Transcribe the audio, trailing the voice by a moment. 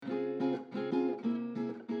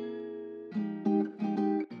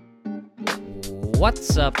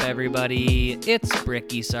What's up, everybody? It's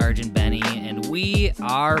Bricky Sergeant Benny, and we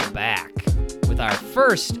are back with our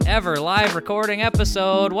first ever live recording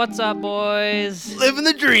episode. What's up, boys? Living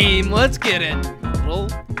the dream. Let's get it. Little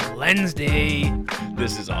Wednesday.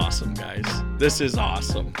 This is awesome, guys. This is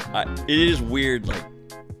awesome. It is weird,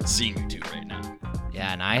 seeing you two right now.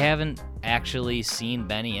 Yeah, and I haven't actually seen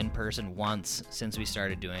Benny in person once since we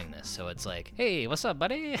started doing this. So it's like, hey, what's up,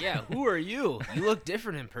 buddy? Yeah, who are you? You look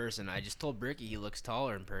different in person. I just told Bricky he looks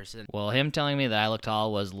taller in person. Well, him telling me that I look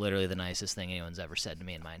tall was literally the nicest thing anyone's ever said to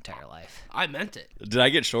me in my entire life. I meant it. Did I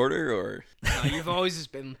get shorter, or? No, you've always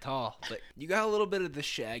just been tall. But you got a little bit of the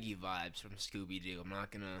Shaggy vibes from Scooby-Doo. I'm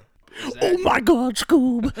not going to... Oh my God,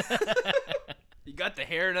 Scoob! You got the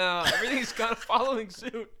hair now. Everything's kind of following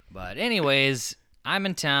suit. But anyways... I'm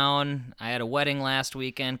in town. I had a wedding last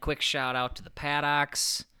weekend. Quick shout out to the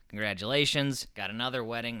Paddocks. Congratulations. Got another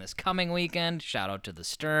wedding this coming weekend. Shout out to the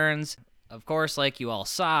Stearns. Of course, like you all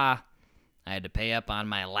saw, I had to pay up on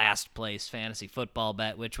my last place fantasy football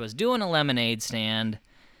bet, which was doing a lemonade stand.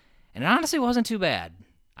 And it honestly wasn't too bad.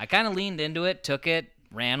 I kind of leaned into it, took it,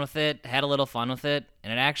 ran with it, had a little fun with it,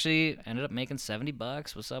 and it actually ended up making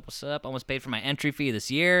 $70. What's up, what's up? Almost paid for my entry fee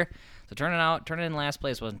this year. So turning in last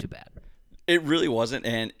place wasn't too bad. It really wasn't,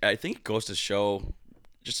 and I think it goes to show,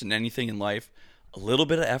 just in anything in life, a little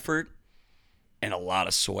bit of effort and a lot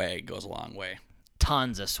of swag goes a long way.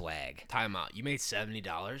 Tons of swag. Time out. You made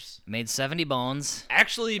 $70? Made 70 bones.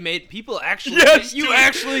 Actually made people actually... Yes, you dude.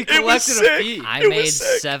 actually collected a fee. I made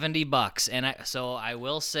 $70, and so I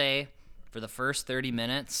will say, for the first 30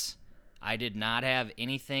 minutes, I did not have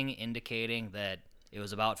anything indicating that it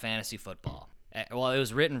was about fantasy football. Well, it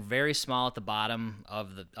was written very small at the bottom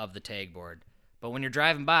of the tag board. But when you're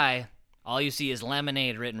driving by, all you see is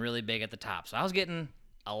lemonade written really big at the top. So I was getting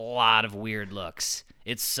a lot of weird looks.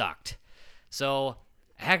 It sucked. So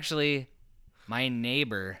actually, my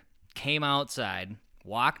neighbor came outside,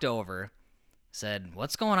 walked over, said,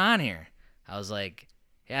 "What's going on here?" I was like,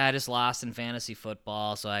 "Yeah, I just lost in fantasy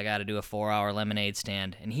football, so I got to do a 4-hour lemonade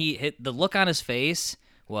stand." And the look on his face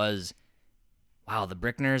was, "Wow, the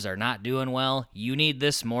Brickners are not doing well. You need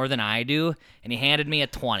this more than I do." And he handed me a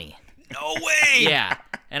 20. No way! Yeah.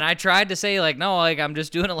 And I tried to say, no, I'm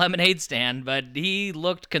just doing a lemonade stand, but he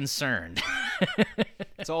looked concerned.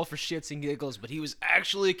 It's all for shits and giggles, but he was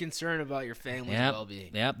actually concerned about your family's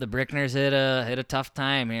well-being. Yep, the Brickners hit a tough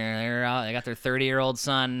time here. They got their 30-year-old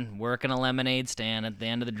son working a lemonade stand at the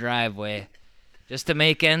end of the driveway just to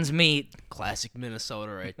make ends meet. Classic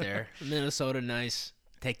Minnesota right there. Minnesota nice.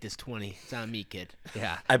 Take this 20. It's on me, kid.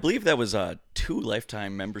 Yeah. I believe that was 2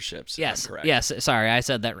 lifetime memberships. Yes. If I'm correct. Yes. Sorry, I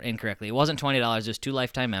said that incorrectly. It wasn't $20. It was 2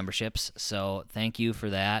 lifetime memberships. So thank you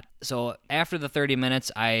for that. So after the 30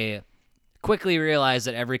 minutes, I quickly realized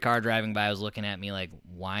that every car driving by was looking at me like,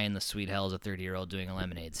 why in the sweet hell is a 30-year-old doing a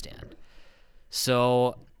lemonade stand?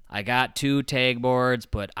 So I got 2 tag boards,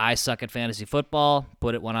 put "I suck at fantasy football,"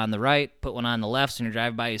 put one on the right, put one on the left, so when you're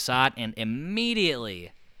driving by, you saw it, and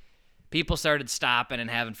immediately people started stopping and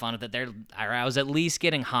having fun with it. I was at least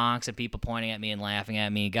getting honks and people pointing at me and laughing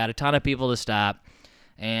at me. Got a ton of people to stop.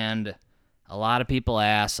 And a lot of people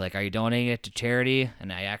asked, are you donating it to charity?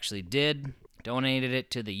 And I actually did. Donated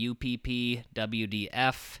it to the UPP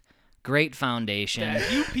WDF. Great foundation.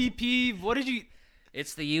 UPP, what did you...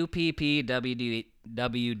 It's the UPP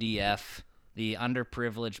WDF, the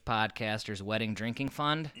Underprivileged Podcasters Wedding Drinking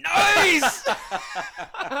Fund. Nice!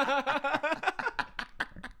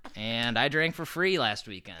 And I drank for free last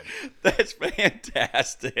weekend. That's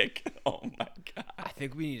fantastic. Oh, my God. I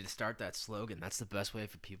think we need to start that slogan. That's the best way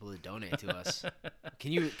for people to donate to us.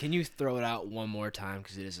 Can you throw it out one more time,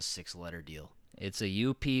 because it is a 6-letter deal? It's a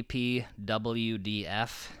UPPWDF,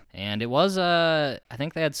 and it was I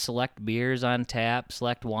think they had select beers on tap,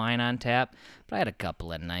 select wine on tap, but I had a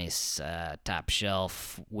couple of nice top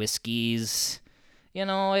shelf whiskeys. I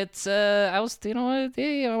was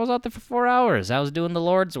out there for 4 hours. I was doing the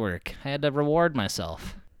Lord's work. I had to reward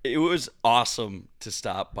myself. It was awesome to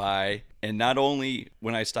stop by, and not only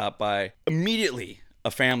when I stopped by, immediately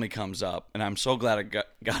a family comes up, and I'm so glad I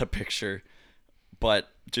got a picture, but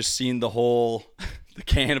just seeing the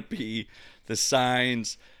canopy, the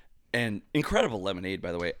signs, and incredible lemonade,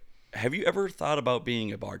 by the way. Have you ever thought about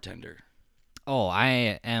being a bartender? Oh,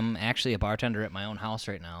 I am actually a bartender at my own house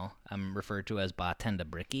right now. I'm referred to as Bartender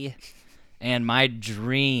Bricky. And my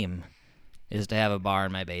dream is to have a bar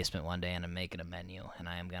in my basement one day, and I'm making a menu, and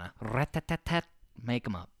I am going to rat-tat-tat-tat make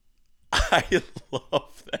them up. I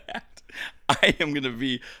love that. I am going to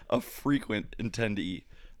be a frequent attendee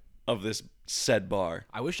of this said bar.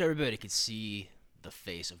 I wish everybody could see the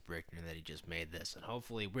face of Brickner that he just made this. And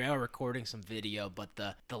hopefully we are recording some video, but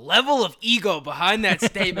the level of ego behind that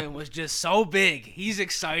statement was just so big. He's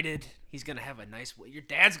excited. He's going to have a nice – your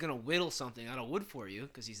dad's going to whittle something out of wood for you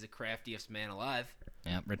because he's the craftiest man alive.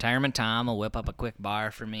 Yeah, Retirement Tom will whip up a quick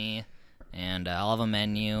bar for me, and I'll have a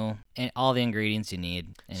menu and all the ingredients you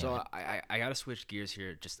need. Anyway. So I got to switch gears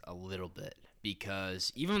here just a little bit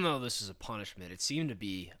because even though this is a punishment, it seemed to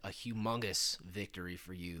be a humongous victory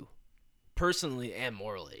for you personally and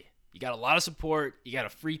morally. You got a lot of support. You got a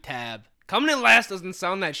free tab. Coming in last doesn't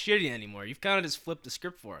sound that shitty anymore. You've kind of just flipped the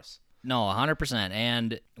script for us. No, 100%.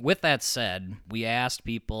 And with that said, we asked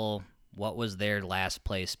people what was their last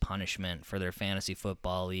place punishment for their fantasy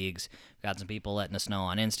football leagues. Got some people letting us know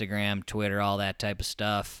on Instagram, Twitter, all that type of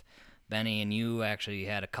stuff. Benny, and you actually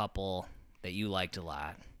had a couple that you liked a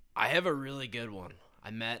lot. I have a really good one.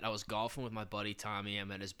 I was golfing with my buddy Tommy. I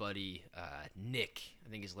met his buddy Nick. I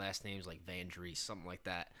think his last name is like Van Dries, something like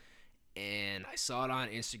that. And I saw it on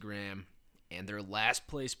Instagram, and their last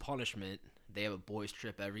place punishment, they have a boys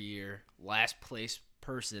trip every year. Last place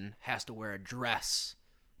person has to wear a dress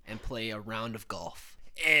and play a round of golf.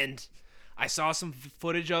 And I saw some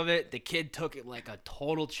footage of it. The kid took it like a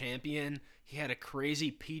total champion. He had a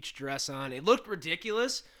crazy peach dress on. It looked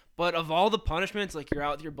ridiculous, but of all the punishments, like you're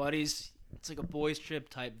out with your buddies, it's like a boys trip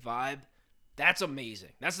type vibe. That's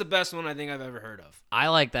amazing. That's the best one I think I've ever heard of. I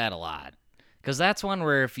like that a lot. Because that's one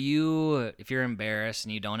where if you're embarrassed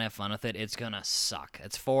and you don't have fun with it, it's going to suck.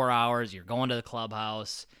 It's 4 hours. You're going to the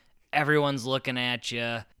clubhouse. Everyone's looking at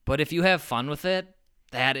you. But if you have fun with it,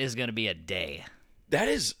 that is going to be a day. That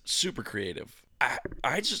is super creative.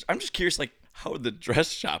 I'm just curious, like, how the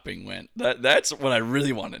dress shopping went. That's what I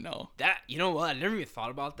really want to know. That, you know what? I never even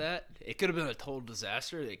thought about that. It could have been a total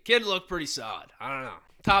disaster. The kid looked pretty solid. I don't know.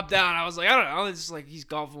 Top down, I was like, I don't know. It's just like he's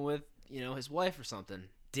golfing with, his wife or something.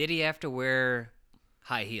 Did he have to wear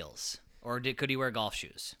high heels? Or could he wear golf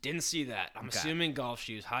shoes? Didn't see that. I'm assuming golf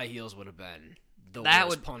shoes, high heels would have been the that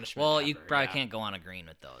worst would punishment Well, ever. you probably can't go on a green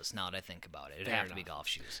with those, now that I think about it. It'd have to be golf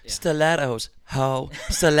shoes. Yeah. Stilettos. Ho.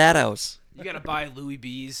 Stilettos. You got to buy Louis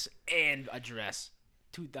B's and a dress.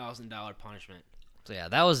 $2,000 punishment. So yeah,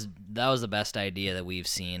 that was the best idea that we've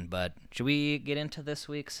seen. But should we get into this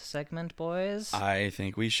week's segment, boys? I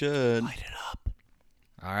think we should. Light it up.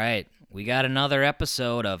 All right, we got another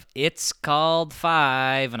episode of It's Called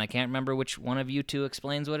 5, and I can't remember which one of you two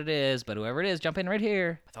explains what it is, but whoever it is, jump in right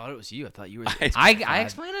here. I thought it was you. I thought you were I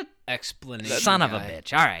explain it. explanation. Son of a guy.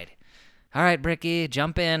 bitch. All right, Bricky,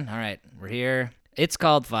 jump in. All right, we're here. It's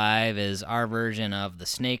Called 5 is our version of the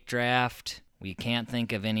snake draft. We can't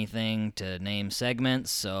think of anything to name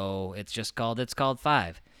segments, so it's called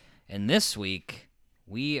 5. And this week,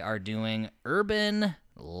 we are doing Urban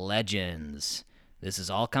Legends. This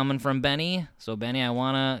is all coming from Benny. So, Benny, I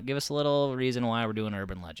want to give us a little reason why we're doing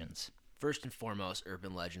Urban Legends. First and foremost,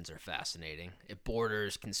 urban legends are fascinating. It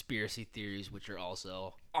borders conspiracy theories, which are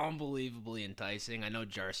also unbelievably enticing. I know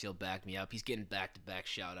Jarcy will back me up. He's getting back-to-back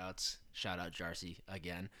shout-outs. Shout out Jarcy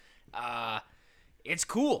again. It's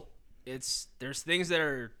cool. There's things that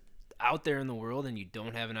are out there in the world, and you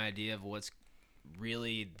don't have an idea of what's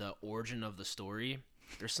really the origin of the story.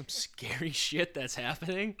 There's some scary shit that's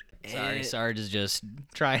happening. Sorry, Sarge is just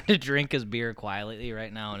trying to drink his beer quietly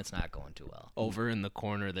right now, and it's not going too well. Over in the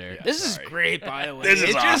corner there. Yeah, this sorry. is great, by the way. This is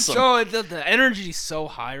it's just awesome. the energy's so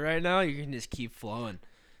high right now. You can just keep flowing.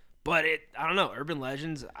 But I don't know. Urban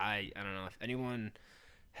Legends. I don't know if anyone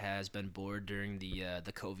has been bored during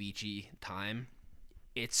the Kovici time.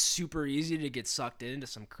 It's super easy to get sucked into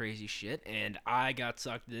some crazy shit, and I got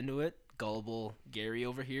sucked into it. Gullible Gary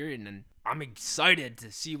over here, and then I'm excited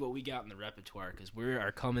to see what we got in the repertoire because we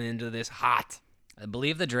are coming into this hot. I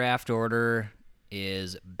believe the draft order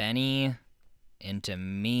is Benny into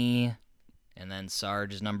me, and then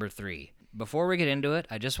Sarge is number 3. Before we get into it,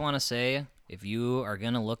 I just want to say, if you are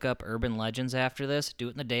going to look up urban legends after this, do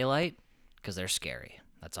it in the daylight, because they're scary.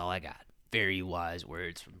 That's all I got. Very wise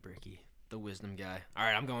words from Bricky, the wisdom guy. All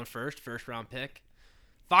right, I'm going first round pick.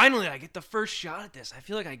 Finally, I get the first shot at this. I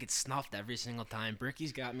feel like I get snuffed every single time.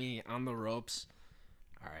 Bricky's got me on the ropes.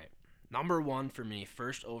 All right, number 1 for me,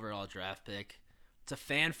 first overall draft pick. It's a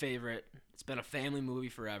fan favorite. It's been a family movie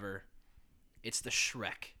forever. It's the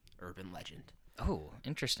Shrek urban legend. Oh,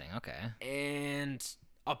 interesting. Okay. And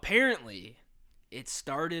apparently, it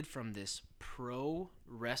started from this pro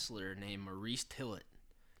wrestler named Maurice Tillet,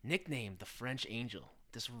 nicknamed the French Angel,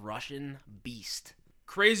 this Russian beast.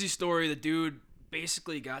 Crazy story. The dude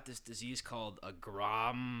basically got this disease called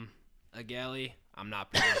agali. I'm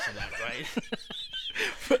not pronouncing that right.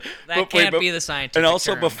 That can't be the scientific And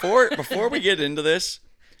also, term. before we get into this,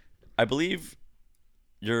 I believe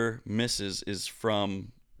your missus is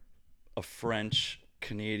from a French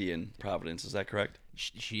Canadian Providence. Is that correct?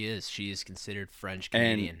 She is. She is considered French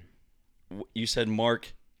Canadian. You said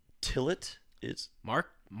Mark Tillett is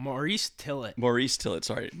Maurice Tillett. Maurice Tillett.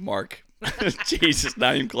 Sorry, Mark. Jesus,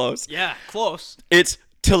 not even close. Yeah, close. It's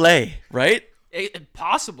Tillet, right?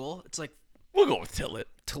 Possible. It's like We'll go with Tillett.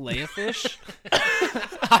 Tilea fish.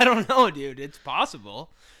 I don't know, dude. It's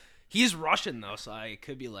possible. He's Russian though, so it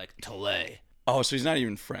could be like Tillet. Oh, so he's not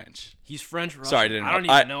even French. He's French Russian. Sorry, I didn't know. I don't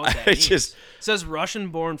even know what that means. Just... It says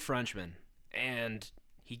Russian-born Frenchman, and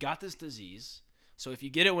he got this disease. So if you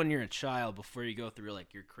get it when you're a child, before you go through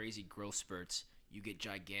like your crazy growth spurts, you get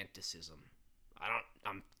giganticism.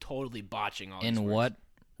 I'm totally botching all these In words. what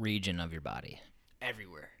region of your body?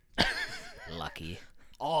 Everywhere. Lucky.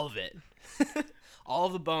 All of it. All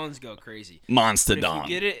of the bones go crazy. Monster But if Dong. you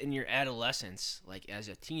get it in your adolescence, like as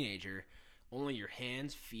a teenager, only your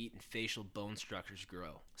hands, feet, and facial bone structures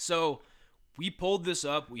grow. So we pulled this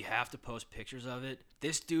up. We have to post pictures of it.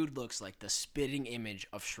 This dude looks like the spitting image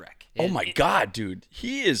of Shrek. Oh my God, dude.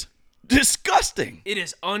 He is disgusting. It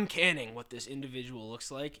is uncanny what this individual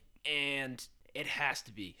looks like, and it has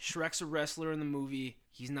to be. Shrek's a wrestler in the movie.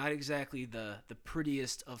 He's not exactly the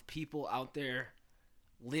prettiest of people out there.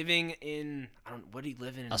 Living in, what did he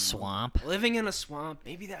live in? A swamp. Living in a swamp.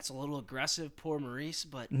 Maybe that's a little aggressive, poor Maurice,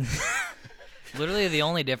 but Literally, the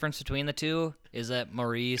only difference between the two is that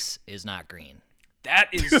Maurice is not green. that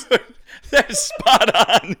is, That is spot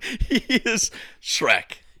on. He is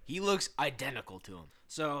Shrek. he looks identical to him.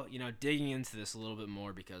 So, digging into this a little bit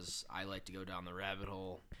more because I like to go down the rabbit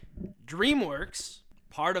hole. DreamWorks,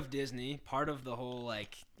 part of Disney, part of the whole,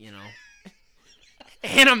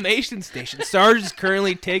 animation station. Sarge is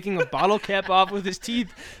currently taking a bottle cap off with his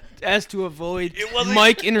teeth as to avoid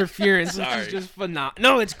mic interference, which Sorry. is just phenomenal.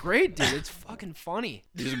 No, it's great, dude. It's fucking funny.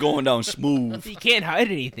 He's going down smooth. You can't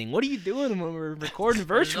hide anything. What are you doing when we're recording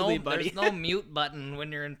virtually, buddy? There's no mute button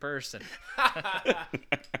when you're in person.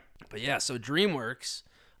 But yeah, so DreamWorks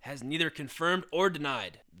has neither confirmed or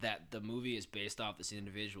denied that the movie is based off this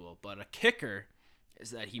individual. But a kicker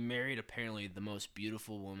is that he married apparently the most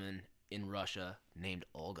beautiful woman in Russia named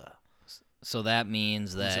Olga. So that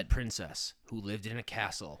means Who's a that... princess who lived in a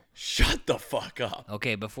castle. Shut the fuck up.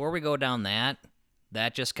 Okay, before we go down that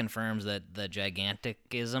just confirms that the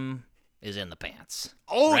giganticism is in the pants.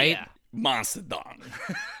 Oh, right? yeah. Monster Dong.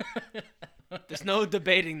 There's no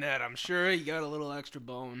debating that. I'm sure he got a little extra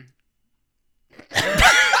bone.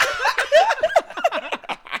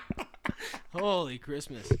 Holy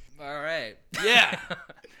Christmas. All right. Yeah.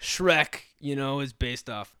 Shrek, is based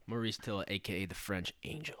off Maurice Tillett, a.k.a. the French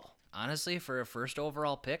Angel. Honestly, for a first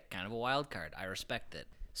overall pick, kind of a wild card. I respect it.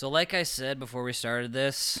 So like I said before we started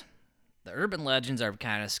this, the urban legends are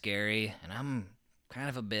kind of scary, and I'm kind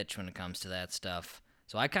of a bitch when it comes to that stuff.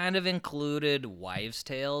 So I kind of included wives'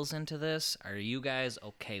 tales into this. Are you guys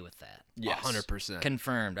okay with that? Yes. 100%.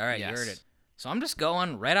 Confirmed. All right, Yes. you heard it. So I'm just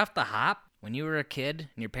going right off the hop. When you were a kid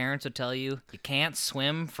and your parents would tell you you can't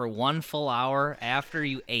swim for 1 full hour after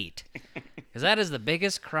you ate. Because that is the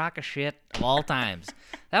biggest crock of shit of all times.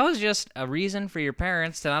 That was just a reason for your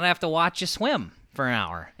parents to not have to watch you swim for an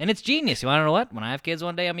hour. And it's genius. You want to know what? When I have kids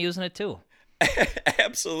one day, I'm using it too.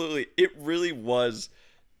 Absolutely. It really was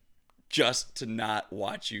just to not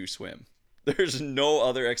watch you swim. There's no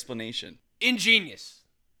other explanation. Ingenious.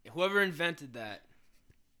 Whoever invented that,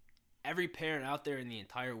 every parent out there in the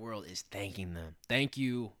entire world is thanking them. Thank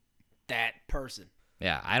you, that person.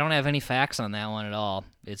 Yeah, I don't have any facts on that one at all.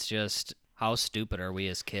 It's just how stupid are we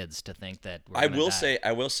as kids to think that we're I gonna die.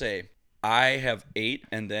 will say, I have ate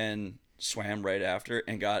and then swam right after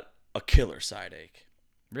and got a killer side ache.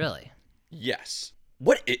 Really? Yes.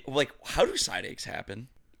 How do side aches happen?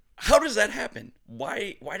 How does that happen?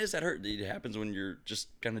 Why does that hurt? It happens when you're just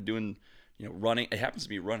kind of doing, running. It happens to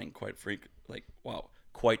me running quite frequently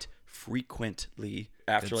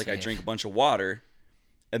after Good I save. drink a bunch of water.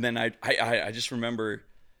 And then I just remember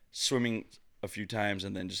swimming a few times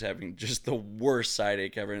and then just having just the worst side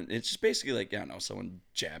ache ever. And it's just basically someone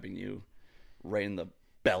jabbing you right in the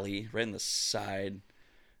belly, right in the side.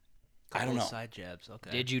 I don't know. Side jabs.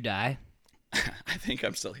 Okay. Did you die? I think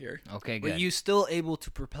I'm still here. Okay, good. Were you still able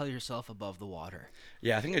to propel yourself above the water?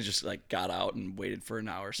 Yeah, I think I just got out and waited for an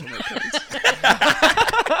hour. So my parents.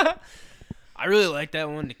 I really like that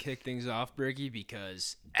one to kick things off, Bricky,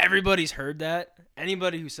 because everybody's heard that.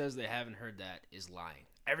 Anybody who says they haven't heard that is lying.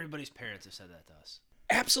 Everybody's parents have said that to us.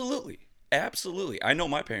 Absolutely. I know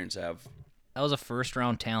my parents have. That was a first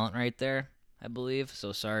round talent right there, I believe.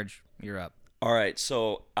 So Sarge, you're up. All right,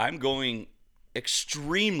 so I'm going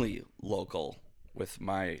extremely local with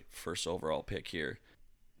my first overall pick here.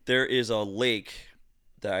 There is a lake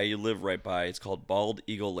that I live right by. It's called Bald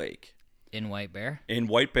Eagle Lake In White Bear? in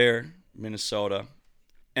White Bear, Minnesota.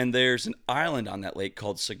 And there's an island on that lake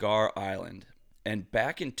called Cigar Island. And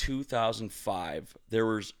back in 2005, there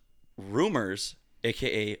was rumors,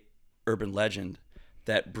 aka urban legend,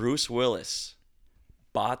 that Bruce Willis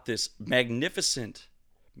bought this magnificent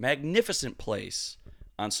place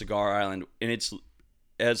on Cigar Island, and it's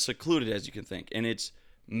as secluded as you can think, and it's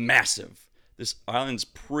massive. This island's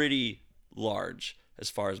pretty large as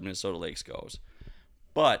far as Minnesota lakes goes.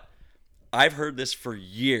 But I've heard this for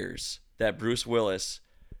years, that Bruce Willis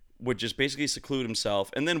would just basically seclude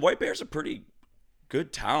himself. And then White Bear's a pretty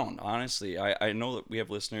good town, honestly. I know that we have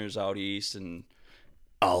listeners out east and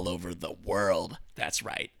all over the world. That's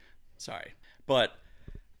right. Sorry. But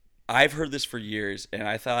I've heard this for years, and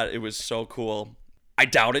I thought it was so cool. I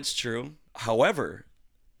doubt it's true. However,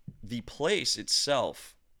 the place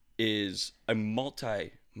itself is a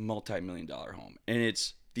multi-million-dollar home, and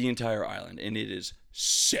it's the entire island, and it is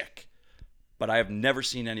sick. But I have never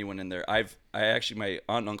seen anyone in there. I actually, my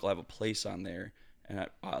aunt and uncle have a place on there, and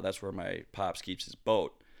that's where my pops keeps his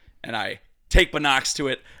boat, and I take Binocs to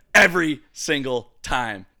it every single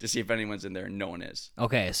time to see if anyone's in there, and no one is.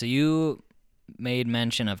 Okay, so you made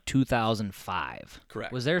mention of 2005.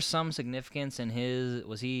 Correct. Was there some significance in his?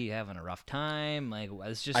 Was he having a rough time? Like,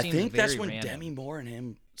 this just I seems think very that's when random. Demi Moore and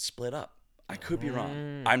him split up. I could be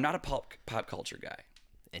wrong. I'm not a pop culture guy.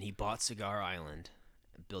 And he bought Cigar Island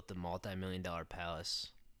and built the multi-million-dollar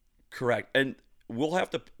palace. Correct. And we'll have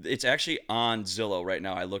to. It's actually on Zillow right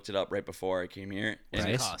now. I looked it up right before I came here. What's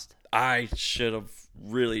And it cost? I should have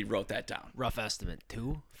really wrote that down. Rough estimate: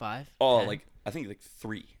 2, 5. Oh, 10? like I think like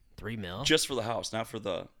 3, $3 million. just for the house, not for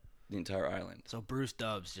the entire island. So Bruce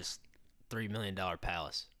Dubs just $3 million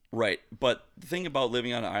palace. Right. But the thing about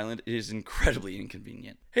living on an island, it is incredibly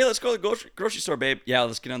inconvenient. Hey, let's go to the grocery store, babe. Yeah,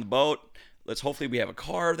 let's get on the boat. Let's hopefully we have a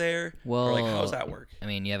car there. Well, Or like, how does that work? I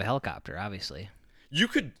mean, you have a helicopter, obviously. You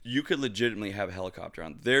could legitimately have a helicopter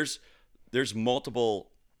on. There's multiple.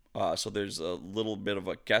 So there's a little bit of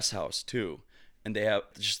a guest house too, and they have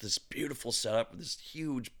just this beautiful setup with this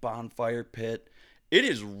huge bonfire pit. It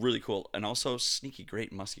is really cool, and also sneaky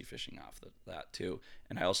great muskie fishing off that too.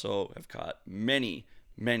 And I also have caught many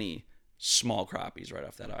small crappies right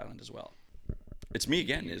off that island as well. It's me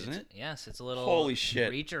again, isn't it? Yes, it's a little Holy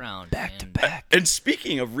shit. reach around. Back to man. back. And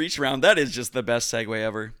speaking of reach around, that is just the best segue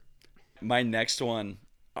ever. My next one,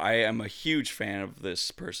 I am a huge fan of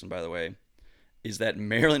this person, by the way, is that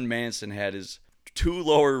Marilyn Manson had his 2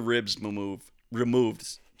 lower ribs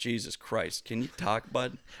removed. Jesus Christ. Can you talk,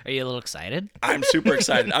 bud? Are you a little excited? I'm super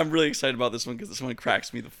excited. I'm really excited about this one because this one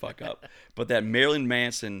cracks me the fuck up. But that Marilyn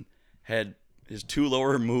Manson had his 2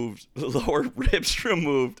 lower ribs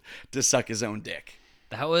removed to suck his own dick.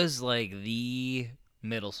 That was like the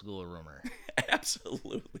middle school rumor.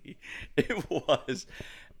 Absolutely. It was.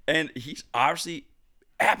 And he's obviously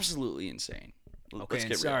absolutely insane. Okay, Let's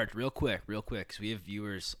and get real. Sarge, real quick, because we have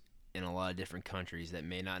viewers in a lot of different countries that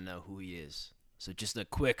may not know who he is. So just a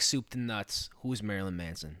quick soup to nuts. Who's Marilyn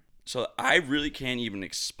Manson? So I really can't even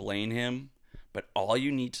explain him, but all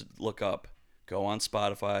you need to look up, go on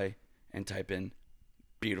Spotify and type in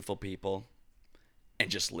beautiful people and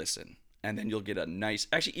just listen. And then you'll get a nice,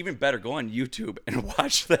 actually even better, go on YouTube and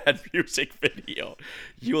watch that music video.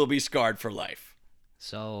 You will be scarred for life.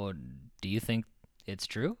 So, do you think it's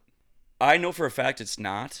true? I know for a fact it's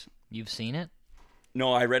not. You've seen it?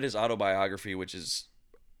 No, I read his autobiography, which is,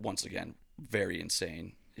 once again, very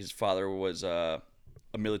insane. His father was a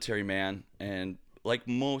military man, and like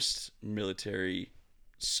most military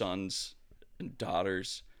sons and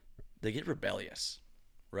daughters, they get rebellious,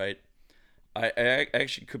 right? I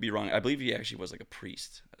actually could be wrong. I believe he actually was like a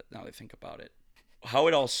priest, now that I think about it. How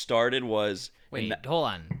it all started was... Wait, hold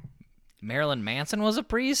on. Marilyn Manson was a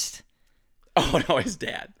priest? Oh, no, his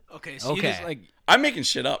dad. Okay, so you Okay. just like... I'm making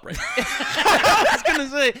shit up right now. I was going to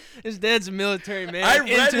say, his dad's a military man. I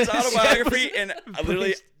read into his autobiography, dad and was I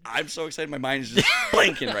literally, I'm so excited. My mind is just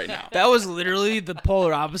blanking right now. That was literally the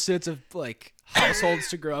polar opposites of, like, households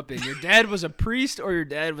to grow up in. Your dad was a priest or your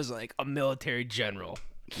dad was, like, a military general.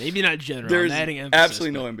 Maybe not general. There's I'm adding emphasis,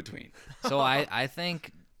 absolutely no in between. So I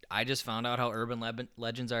think I just found out how urban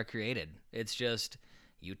legends are created. It's just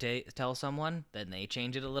you tell someone, then they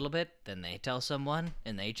change it a little bit, then they tell someone,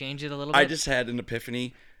 and they change it a little bit. I just had an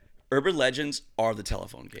epiphany. Urban legends are the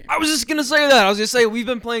telephone game. I was just going to say that. I was going to say, we've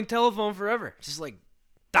been playing telephone forever. Just, like,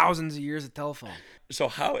 thousands of years of telephone. So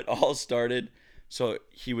how it all started, so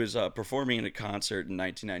he was performing in a concert in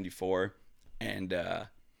 1994, and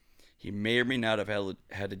he may or may not have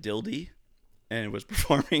had a dildy and was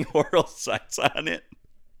performing oral sex on it.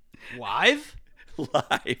 Live?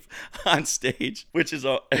 live on stage, which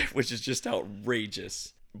is just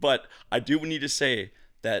outrageous. But I do need to say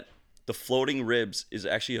that the floating ribs is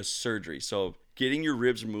actually a surgery. So getting your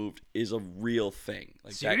ribs removed is a real thing.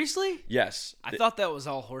 Like Seriously? Yes. I thought that was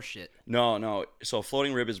all horseshit. No. So a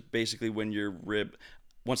floating rib is basically when your rib,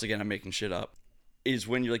 once again, I'm making shit up, is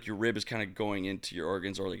when your rib is kind of going into your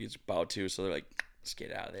organs or like it's about to. So they're like, let's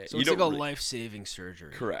get out of there. So it's like a life-saving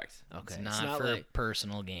surgery. Correct. Okay. It's not for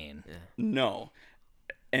personal gain. Yeah. No.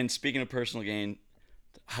 And speaking of personal gain,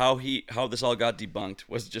 how this all got debunked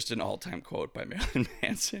was just an all-time quote by Marilyn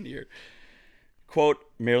Manson here. Quote,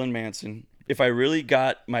 Marilyn Manson, if I really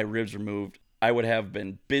got my ribs removed, I would have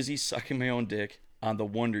been busy sucking my own dick on the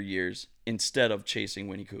Wonder Years instead of chasing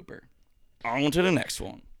Winnie Cooper. On to the next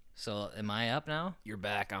one. So am I up now? You're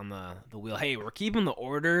back on the wheel. Hey, we're keeping the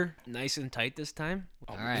order nice and tight this time.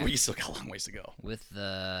 Oh, All right. We still got a long ways to go. With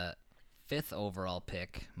the 5th overall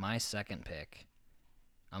pick, my second pick,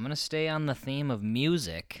 I'm going to stay on the theme of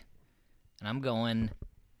music, and I'm going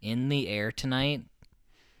In the Air Tonight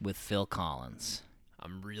with Phil Collins.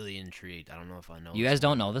 I'm really intrigued. I don't know if I know. You guys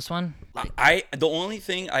don't know this one? The only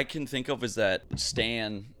thing I can think of is that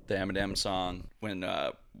Stan, the Eminem song, when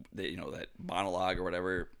that monologue or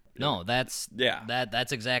whatever. No, that's Yeah.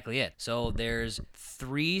 That's exactly it. So there's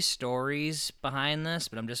 3 stories behind this,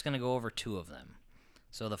 but I'm just going to go over 2 of them.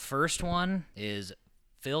 So the first one is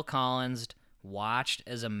Phil Collins watched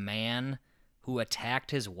as a man who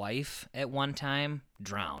attacked his wife at one time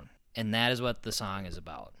drown. And that is what the song is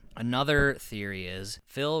about. Another theory is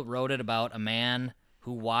Phil wrote it about a man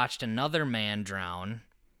who watched another man drown,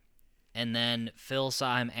 and then Phil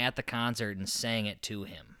saw him at the concert and sang it to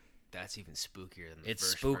him. That's even spookier than the It's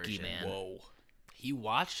first spooky, version. man. Whoa. He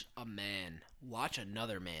watched a man watch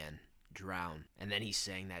another man drown, and then he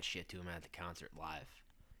sang that shit to him at the concert live.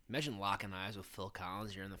 Imagine locking eyes with Phil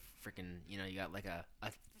Collins. You're in the freaking, you got like a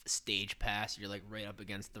stage pass. You're like right up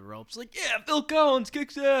against the ropes. Like, yeah, Phil Collins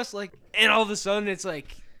kicks ass. Like, and all of a sudden it's like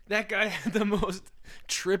that guy had the most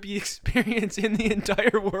trippy experience in the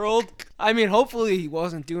entire world. I mean, hopefully he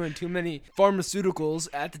wasn't doing too many pharmaceuticals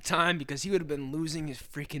at the time because he would have been losing his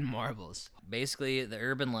freaking marbles. Basically, the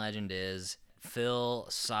urban legend is Phil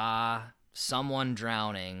saw someone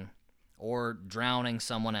drowning or drowning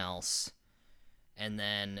someone else and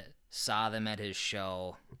then saw them at his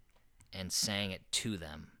show and sang it to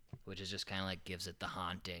them, which is just kind of like gives it the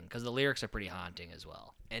haunting, because the lyrics are pretty haunting as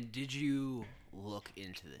well. And did you look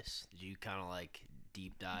into this? Did you kind of like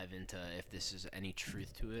deep dive into if this is any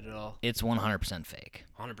truth to it at all? It's 100% fake.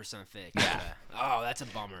 100% fake. Yeah. Oh, that's a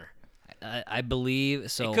bummer. I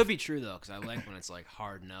believe so. It could be true though, because I like when it's like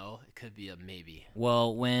hard no. It could be a maybe.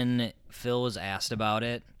 Well, when Phil was asked about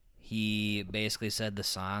it, he basically said the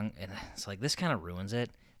song, and it's like, this kind of ruins it.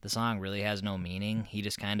 The song really has no meaning. He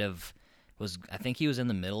just kind of I think he was in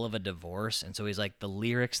the middle of a divorce, and so he's like, the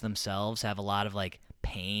lyrics themselves have a lot of like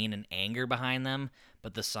pain and anger behind them,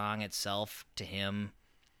 but the song itself to him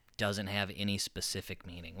doesn't have any specific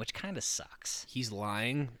meaning, which kind of sucks. He's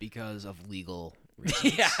lying because of legal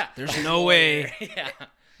reasons. Yeah. There's no way. Yeah.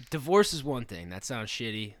 Divorce is one thing. That sounds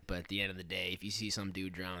shitty, but at the end of the day, if you see some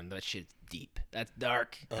dude drown, that shit's deep. That's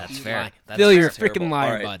dark. That's He's fair. lying. That's Phil, you're a Terrible. freaking liar,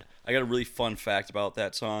 All right, bud. I got a really fun fact about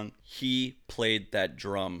that song. He played that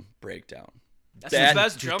drum breakdown. That's the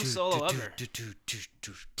best drum solo ever.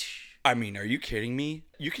 I mean, are you kidding me?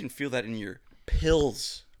 You can feel that in your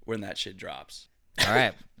pills when that shit drops. All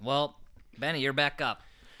right. Well, Benny, you're back up.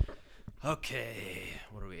 Okay,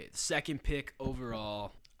 what are we at? Second pick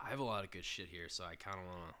overall. I have a lot of good shit here, so I kind of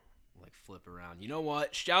want to like flip around. You know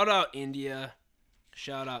what? Shout out India.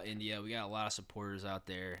 Shout out India. We got a lot of supporters out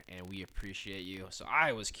there, and we appreciate you. So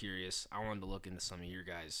I was curious. I wanted to look into some of your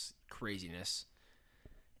guys' craziness.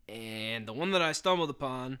 And the one that I stumbled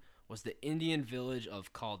upon was the Indian village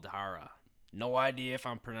of Caldara. No idea if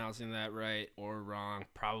I'm pronouncing that right or wrong.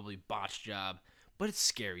 Probably botched job. But it's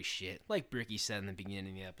scary shit. Like Bricky said in the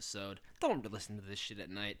beginning of the episode, don't listen to this shit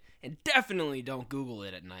at night. And definitely don't Google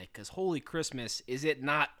it at night, because holy Christmas, is it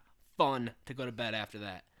not fun to go to bed after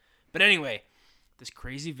that. But anyway, this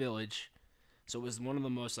crazy village, so it was one of the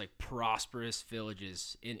most like prosperous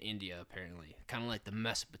villages in India, apparently. Kind of like the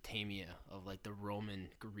Mesopotamia of like the Roman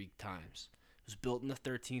Greek times. It was built in the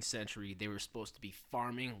 13th century. They were supposed to be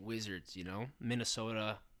farming wizards,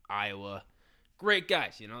 Minnesota, Iowa. Great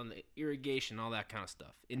guys, the irrigation, all that kind of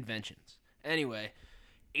stuff. Inventions. Anyway,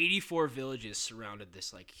 84 villages surrounded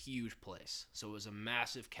this like huge place. So it was a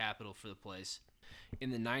massive capital for the place. In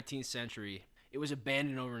the 19th century, it was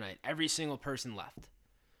abandoned overnight. Every single person left.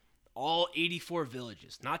 All 84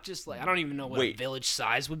 villages. Not just like, I don't even know what a village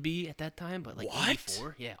size would be at that time, but like What?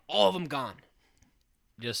 84. Yeah, all of them gone.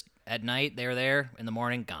 Just At night, they were there. In the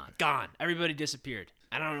morning, gone. Gone. Everybody disappeared.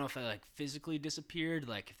 I don't know if they like physically disappeared,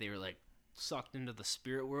 like if they were like sucked into the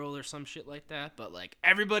spirit world or some shit like that, but like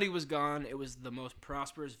everybody was gone. It was the most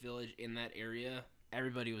prosperous village in that area.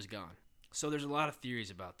 Everybody was gone. So there's a lot of theories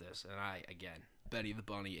about this, and I, again, Benny the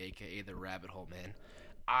Bunny, aka the Rabbit Hole Man,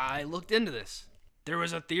 I looked into this. There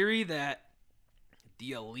was a theory that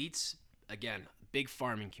the elites, again, big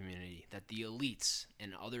farming community, that the elites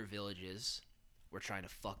in other villages were trying to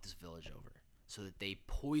fuck this village over, so that they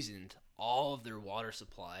poisoned all of their water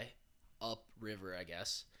supply upriver, I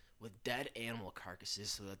guess, with dead animal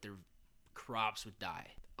carcasses so that their crops would die.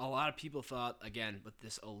 A lot of people thought, again, with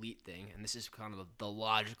this elite thing, and this is kind of the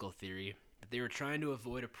logical theory, that they were trying to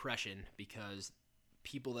avoid oppression because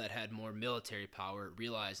people that had more military power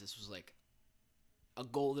realized this was like a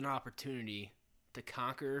golden opportunity to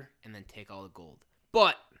conquer and then take all the gold.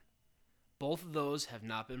 But both of those have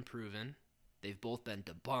not been proven. They've both been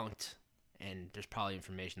debunked, and there's probably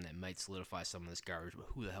information that might solidify some of this garbage, but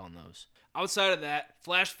who the hell knows? Outside of that,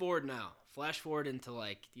 flash forward now. Flash forward into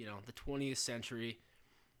the 20th century.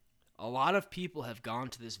 A lot of people have gone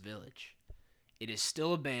to this village. It is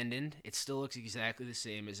still abandoned. It still looks exactly the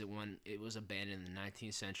same as when it was abandoned in the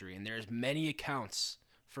 19th century. And there's many accounts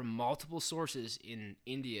from multiple sources in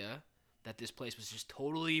India that this place was just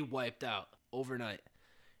totally wiped out overnight.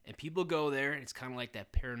 And people go there, and it's kind of like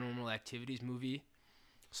that Paranormal Activities movie.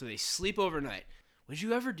 So they sleep overnight. Would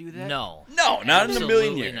you ever do that? No. No, not in a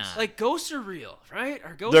million Absolutely years. not. Like, ghosts are real, right?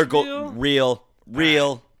 Are ghosts They're real?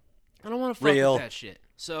 real. I don't want to fuck Real. with that shit.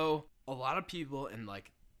 So a lot of people, and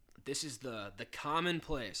like, this is the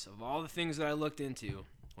commonplace of all the things that I looked into.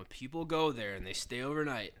 When people go there and they stay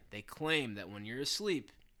overnight, they claim that when you're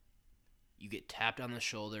asleep, you get tapped on the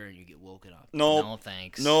shoulder and you get woken up. No,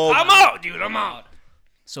 thanks. No. I'm out, dude. I'm out.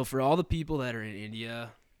 So for all the people that are in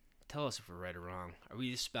India, tell us if we're right or wrong. Are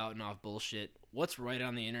we just spouting off bullshit? What's right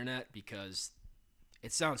on the internet? Because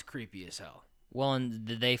it sounds creepy as hell. Well, and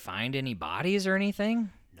did they find any bodies or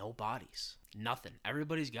anything? No bodies. Nothing.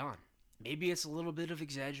 Everybody's gone. Maybe it's a little bit of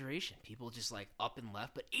exaggeration. People just like up and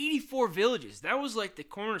left. But 84 villages. That was like the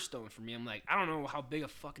cornerstone for me. I'm like, I don't know how big a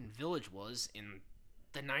fucking village was in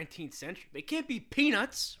the 19th century. They can't be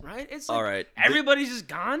peanuts, right? It's like All right. everybody's just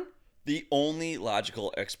gone. The only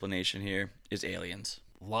logical explanation here is aliens.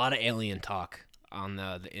 A lot of alien talk on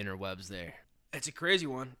the interwebs there. It's a crazy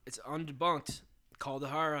one. It's undebunked.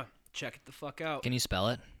 Kaldahara. Check it the fuck out. Can you spell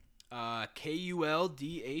it? Kuldhara.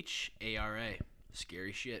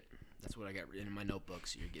 Scary shit. That's what I got written in my notebook,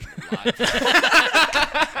 so you're getting it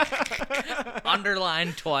live.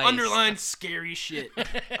 Underlined twice. Underlined scary shit.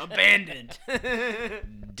 Abandoned.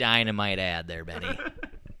 Dynamite ad there, Benny. All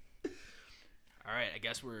right, I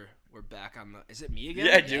guess we're back on the... Is it me again?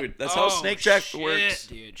 Yeah, dude. That's how Snake Draft shit, works.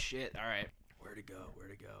 Dude, shit. All right. Where to go?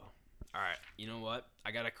 All right, you know what?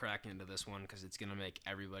 I got to crack into this one because it's going to make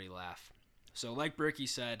everybody laugh. So like Bricky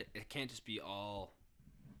said, it can't just be all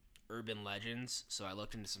urban legends, so I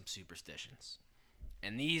looked into some superstitions.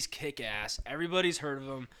 And these kick ass. Everybody's heard of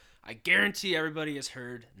them. I guarantee everybody has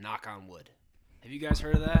heard knock on wood. Have you guys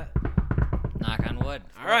heard of that? Knock on wood.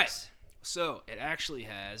 All right. So it actually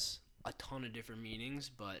has a ton of different meanings,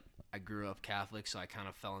 but I grew up Catholic, so I kind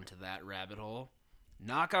of fell into that rabbit hole.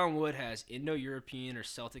 Knock on wood has Indo-European or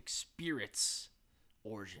Celtic spirits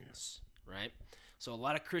origins, right? So a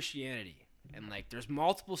lot of Christianity. And like there's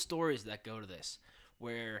multiple stories that go to this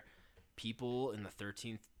where people in the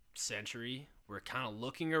 13th century were kind of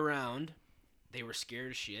looking around. They were scared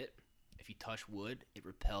of shit. If you touch wood, it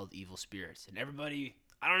repelled evil spirits. And everybody,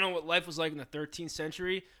 I don't know what life was like in the 13th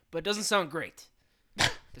century, but it doesn't sound great.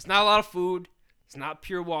 There's not a lot of food. It's not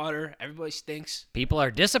pure water. Everybody stinks. People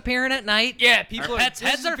are disappearing at night. Yeah, people Our are pets'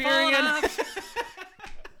 heads are falling disappearing. off.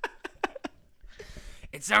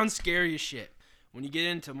 It sounds scary as shit. When you get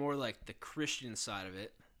into more like the Christian side of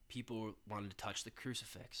it, people wanted to touch the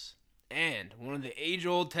crucifix. And one of the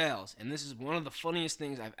age-old tales, and this is one of the funniest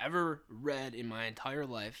things I've ever read in my entire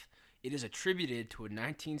life, it is attributed to a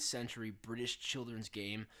 19th century British children's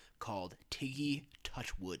game called Tiggy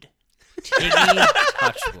Touchwood. Tiggy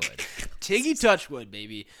Touchwood. Tiggy Touchwood,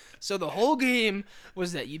 baby. So the whole game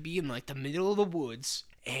was that you'd be in like the middle of the woods,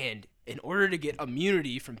 and in order to get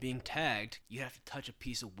immunity from being tagged, you have to touch a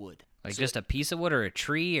piece of wood. Like just a piece of wood or a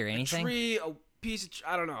tree or anything? A tree, a piece of,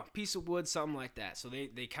 I don't know, piece of wood, something like that. So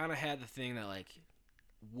they kind of had the thing that like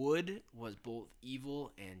wood was both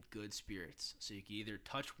evil and good spirits. So you could either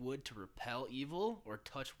touch wood to repel evil or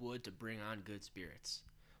touch wood to bring on good spirits.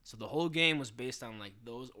 So the whole game was based on like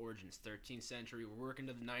those origins. 13th century, we're working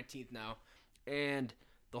to the 19th now. And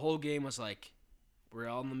the whole game was like, we're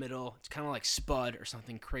all in the middle. It's kind of like Spud or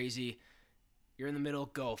something crazy. You're in the middle,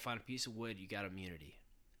 go find a piece of wood, you got immunity.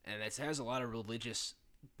 And it has a lot of religious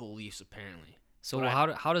beliefs apparently. So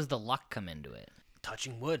But how does the luck come into it?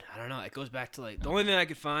 touching wood, I don't know. It goes back to like the only thing I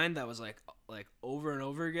could find that was like over and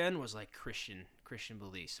over again was like Christian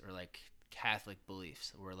beliefs or like Catholic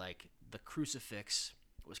beliefs, where like the crucifix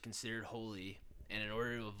was considered holy, and in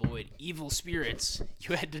order to avoid evil spirits,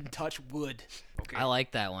 you had to touch wood. Okay. I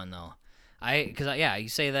like that one though. You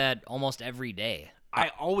say that almost every day. I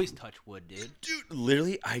always touch wood, dude. Dude,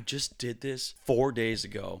 literally, I just did this 4 days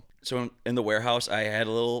ago. So in the warehouse, I had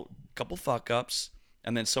a couple fuck ups,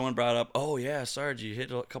 and then someone brought up, "Oh yeah, Sarge, you hit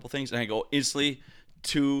a couple things," and I go instantly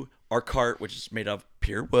to our cart, which is made of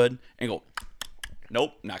pure wood, and go,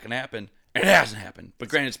 "Nope, not gonna happen," and it hasn't happened. But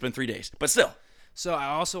granted, it's been 3 days, but still. So I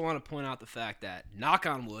also want to point out the fact that knock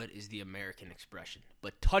on wood is the American expression,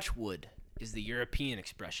 but touch wood is the European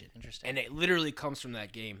expression. Interesting. And it literally comes from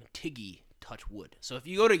that game, Tiggy, touch wood. So if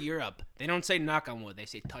you go to Europe, they don't say knock on wood, they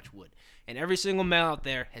say touch wood. And every single mail out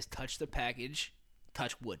there has touched the package,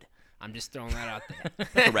 touch wood. I'm just throwing that out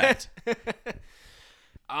there. Correct.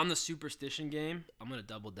 On the superstition game, I'm going to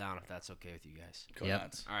double down if that's okay with you guys. Go Yep.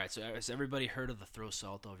 nuts. All right, so has everybody heard of the throw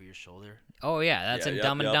salt over your shoulder? Oh yeah, that's Yeah, in yep,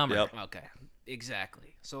 Dumb and yep, Dumber. yep. Okay,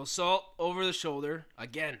 exactly. So salt over the shoulder.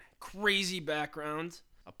 Again, crazy background.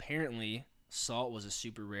 Apparently, salt was a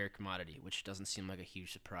super rare commodity, which doesn't seem like a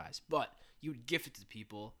huge surprise. But you would gift it to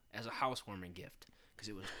people as a housewarming gift because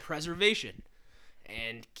it was preservation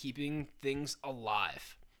and keeping things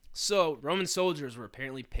alive. So Roman soldiers were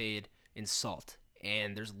apparently paid in salt.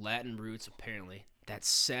 And there's Latin roots, apparently, that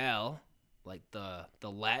sal, like the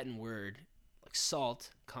Latin word, like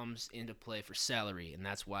salt, comes into play for salary, and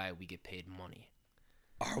that's why we get paid money.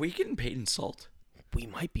 Are we getting paid in salt? We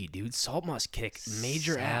might be, dude. Salt must kick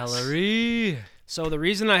major ass. Salary. So the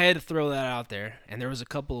reason I had to throw that out there, and there was a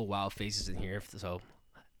couple of wild faces in here, so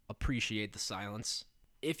appreciate the silence.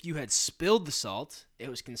 If you had spilled the salt, it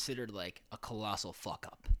was considered like a colossal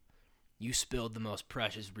fuck-up. You spilled the most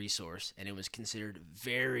precious resource, and it was considered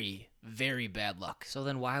very, very bad luck. So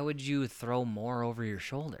then why would you throw more over your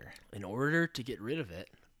shoulder? In order to get rid of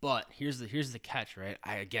it, but here's the catch, right?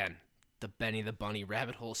 The Benny the Bunny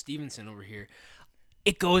rabbit hole Stevenson over here,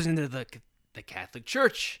 it goes into the Catholic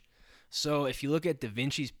Church. So if you look at Da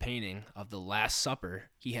Vinci's painting of the Last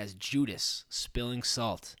Supper, he has Judas spilling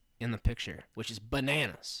salt in the picture, which is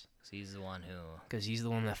bananas. He's the one who. Because he's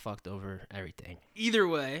the one that fucked over everything. Either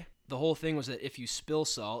way, the whole thing was that if you spill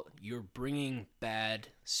salt, you're bringing bad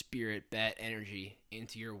spirit, bad energy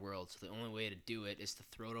into your world. So the only way to do it is to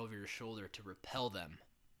throw it over your shoulder to repel them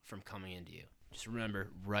from coming into you. Just remember,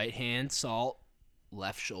 right hand salt,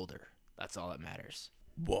 left shoulder. That's all that matters.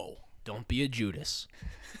 Whoa. Don't be a Judas.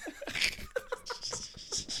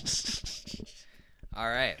 All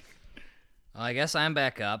right. Well, I guess I'm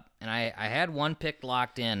back up, and I had one pick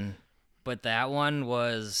locked in, but that one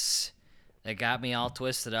that got me all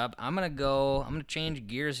twisted up. I'm gonna change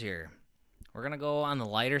gears here. We're gonna go on the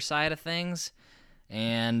lighter side of things,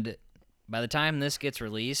 and by the time this gets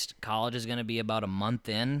released, college is gonna be about a month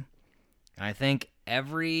in. And I think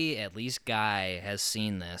every at least guy has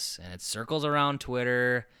seen this, and it circles around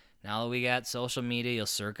Twitter. Now that we got social media,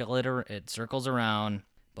 it circles around.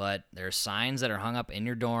 But there's signs that are hung up in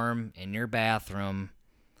your dorm, in your bathroom,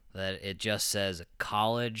 that it just says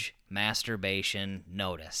college masturbation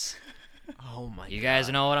notice. Oh my god. You guys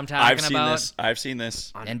know what I'm talking about? I've seen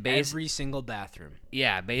this. On And every single bathroom.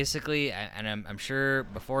 Yeah, basically, and I'm sure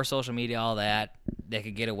before social media, all that, they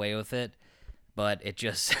could get away with it. But it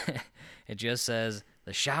just says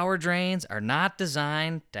the shower drains are not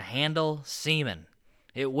designed to handle semen.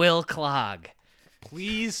 It will clog.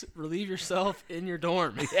 Please relieve yourself in your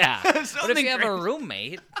dorm. Yeah. What if Something you have a crazy.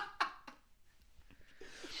 roommate?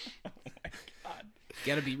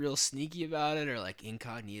 Gotta be real sneaky about it or like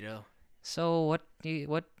incognito. So what you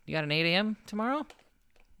got an 8 a.m. tomorrow?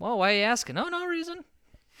 Well, why are you asking? No reason.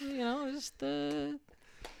 Just okay,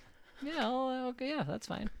 yeah, that's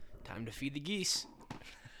fine. Time to feed the geese.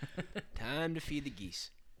 Time to feed the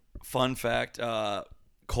geese. Fun fact,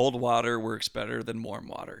 cold water works better than warm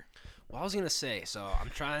water. Well, I was gonna say, so I'm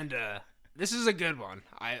trying to. This is a good one.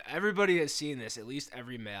 Everybody has seen this. At least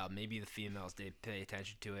every male, maybe the females, they pay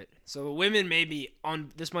attention to it. So the women may be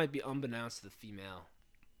this might be unbeknownst to the female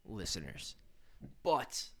listeners,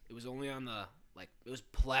 but it was only on it was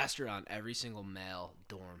plastered on every single male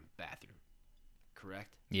dorm bathroom.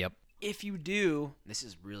 Correct? Yep. If you do, this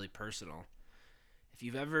is really personal. If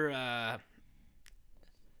you've ever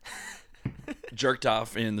Jerked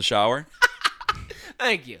off in the shower.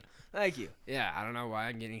 Thank you. Yeah, I don't know why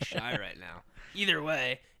I'm getting shy right now. Either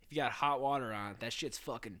way, if you got hot water on, that shit's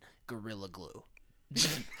fucking Gorilla Glue.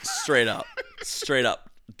 Straight up. Straight up.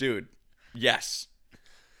 Dude, yes.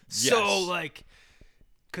 So, Yes. like,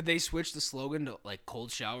 could they switch the slogan to, like,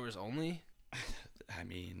 cold showers only? I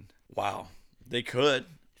mean, wow. They could.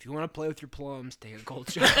 If you want to play with your plums, take a cold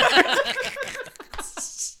shower.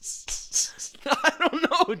 I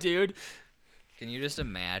don't know, dude. Can you just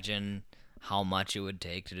imagine how much it would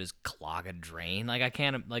take to just clog a drain? Like, I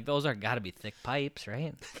can't, like, those are got to be thick pipes,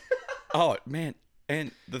 right? Oh, man.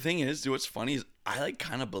 And the thing is, dude, what's funny is I, like,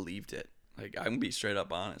 kind of believed it. Like, I'm going to be straight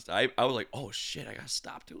up honest. I was like, oh, shit, I got to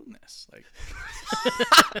stop doing this.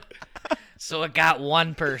 Like, So it got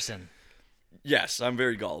one person. yes, I'm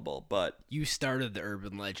very gullible, but You started the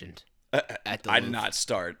urban legend. at the I did Louvre. not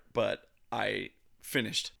start, but I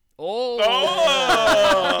finished. Oh.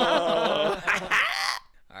 Oh!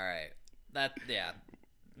 All right. Yeah.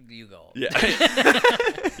 You go. Yeah.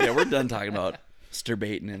 Yeah, we're done talking about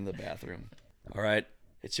masturbating in the bathroom. All right.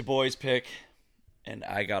 It's your boy's pick, and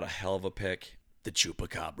I got a hell of a pick. The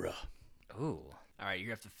Chupacabra. Ooh. All right, you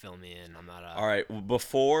have to fill me in. I'm not. All right.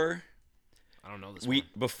 Before I don't know this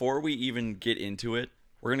one. we even get into it,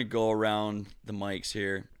 we're gonna go around the mics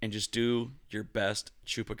here and just do your best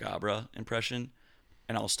Chupacabra impression,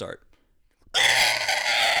 and I'll start.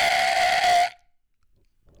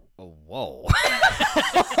 Oh, whoa.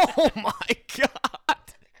 Oh my god,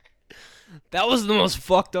 that was the most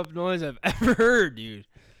fucked up noise I've ever heard, dude.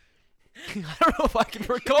 I don't know if I can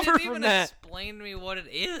recover You didn't from even that. explain to me what it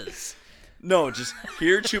is. No, just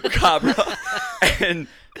hear Chupacabra and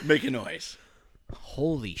make a noise.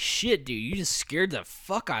 Holy shit, dude! You just scared the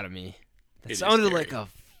fuck out of me. That It is sounded scary. like a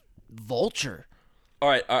vulture. All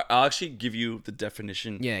right, I'll actually give you the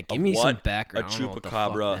definition. Yeah, give of me some what background. A I don't know what the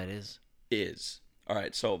fuck Chupacabra that is. is. All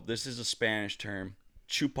right, so this is a Spanish term.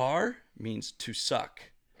 Chupar means to suck.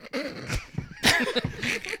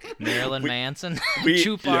 Marilyn Manson. we-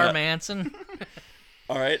 Chupar yeah. Manson.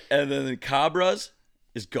 All right, and then the cabras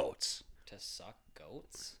is goats. To suck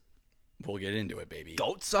goats? We'll get into it, baby.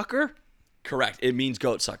 Goat sucker? Correct. It means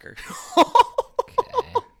goat sucker.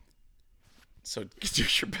 Okay. So do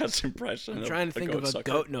your best impression. I'm trying to think of a sucker.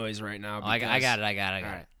 goat noise right now. Oh, I got it. I got it.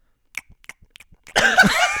 All right.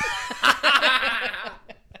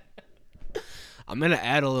 I'm gonna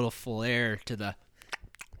add a little flair to the.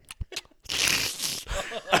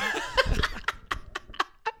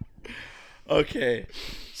 Okay,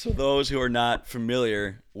 so those who are not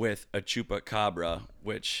familiar with a chupacabra,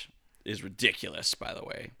 which is ridiculous, by the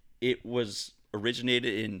way, it was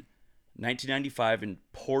originated in 1995 in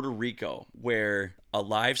Puerto Rico, where a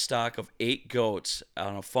livestock of 8 goats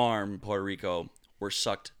on a farm in Puerto Rico were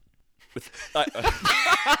sucked with.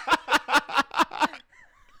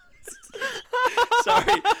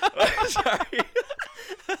 Sorry.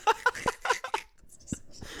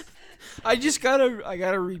 I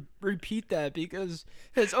gotta repeat that because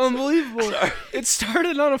it's unbelievable. It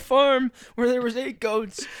started on a farm where there was 8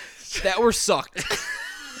 goats that were sucked.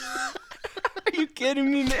 Are you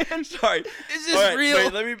kidding me, man? Sorry. Is this All right, real?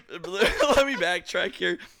 Wait, let me backtrack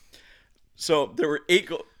here. So there were 8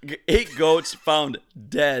 goats found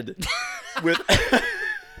dead with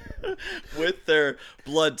with their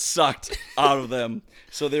blood sucked out of them.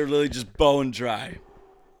 So they were literally just bone dry.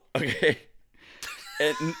 Okay.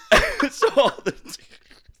 And so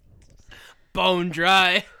Bone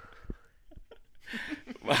dry.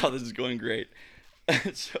 wow, this is going great.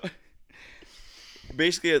 So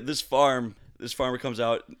basically at this farmer comes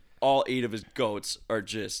out, all 8 of his goats are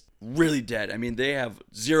just really dead. I mean, they have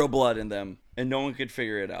 0 blood in them, and no one could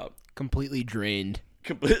figure it out. Completely drained.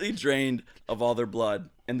 Completely drained of all their blood.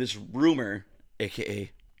 And this rumor,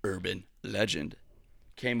 aka urban legend,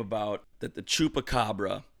 came about that the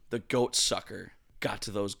chupacabra, the goat sucker, got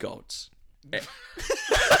to those goats.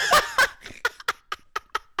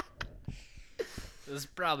 This is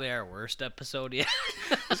probably our worst episode yet.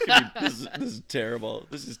 This is terrible.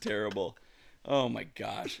 This is terrible. Oh my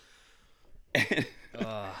gosh.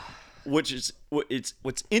 What's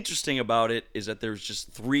interesting about it is that there's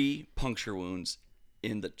just 3 puncture wounds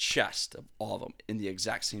in the chest of all of them in the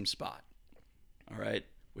exact same spot. All right,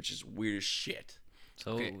 which is weird as shit.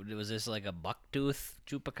 So was this like a bucktooth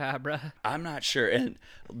chupacabra? I'm not sure, and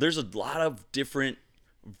there's a lot of different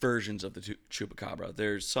versions of the chupacabra.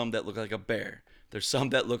 There's some that look like a bear. There's some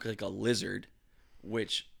that look like a lizard,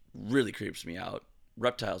 which really creeps me out.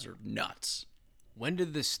 Reptiles are nuts. When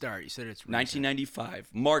did this start? You said it's recent. 1995,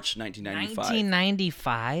 March 1995.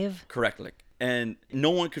 1995? Correctly. And no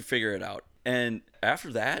one could figure it out. And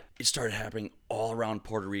after that, it started happening all around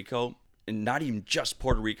Puerto Rico. And not even just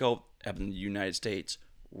Puerto Rico, happened in the United States,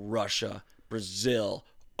 Russia, Brazil,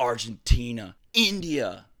 Argentina,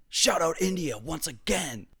 India. Shout out India once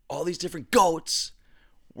again. All these different goats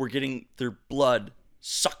were getting their blood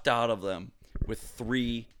sucked out of them with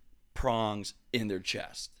 3 prongs in their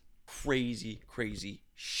chest. Crazy, crazy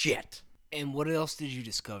shit. And what else did you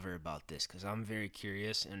discover about this? Because I'm very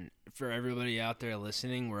curious. And for everybody out there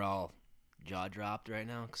listening, we're all jaw dropped right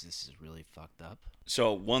now because this is really fucked up.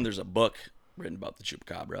 So, one, there's a book written about the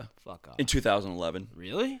chupacabra Fuck off. in 2011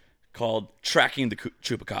 Really? called Tracking the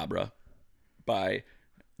Chupacabra by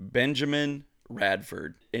Benjamin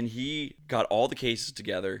Radford. And he got all the cases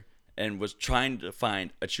together and was trying to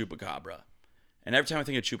find a chupacabra. And every time I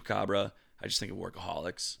think of chupacabra, I just think of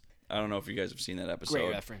Workaholics. I don't know if you guys have seen that episode.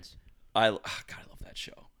 Great reference. God, I love that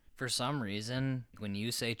show. For some reason, when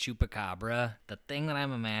you say chupacabra, the thing that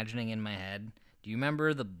I'm imagining in my head, do you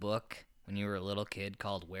remember the book when you were a little kid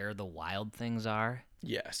called Where the Wild Things Are?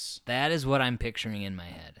 Yes. That is what I'm picturing in my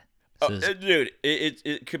head. Oh, dude,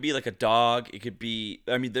 it could be like a dog. It could be,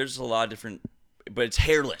 I mean, there's a lot of different, but it's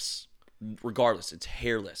hairless. Regardless, it's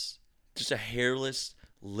hairless. Just a hairless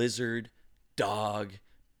lizard, dog,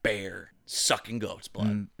 bear, sucking goat's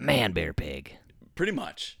blood. Man, bear, pig. Pretty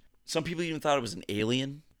much. Some people even thought it was an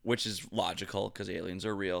alien, which is logical because aliens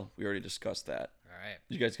are real. We already discussed that. All right.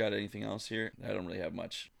 You guys got anything else here? I don't really have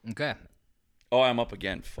much. Okay. Oh, I'm up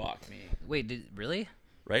again. Fuck me. Wait, really?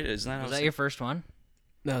 Right? Isn't that? Was that your first one?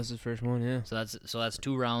 That was the first one, yeah. So that's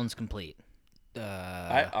 2 rounds complete.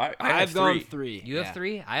 I I've have gone 3. 3. You have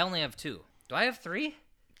 3? I only have 2. Do I have 3?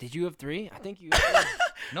 Did you have 3? I think you have 3.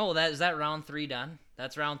 No, is that round 3 done?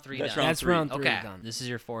 That's round 3 That's done. That's 3. round 3 Okay, done. this is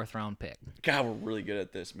your 4th round pick. God, we're really good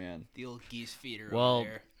at this, man. The old geese feeder Well, over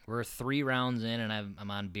there. we're 3 rounds in, and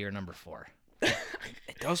I'm on beer number 4.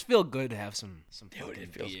 It does feel good to have some Dude, fucking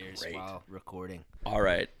it feels beers great. while recording. All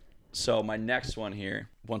right. So my next one here,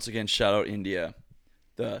 once again, shout out India.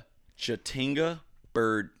 The Chitinga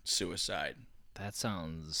bird suicide. That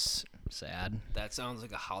sounds sad. That sounds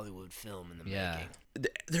like a Hollywood film in the Yeah.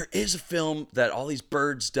 making. There is a film that all these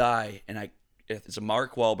birds die, and it's a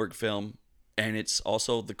Mark Wahlberg film, and it's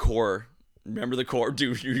also The Core. Remember The Core?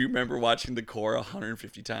 Do you remember watching The Core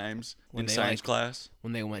 150 times When in they, science like- class?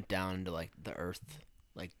 When they went down into like the earth,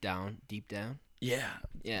 like down, deep down. Yeah.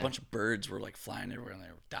 Yeah. A bunch of birds were like flying everywhere and they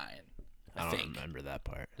were dying. I I don't think. remember that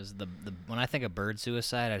part. Because the when I think of bird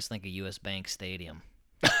suicide, I just think of U.S. Bank Stadium.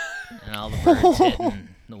 And all the birds hitting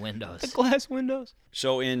the windows. Glass windows.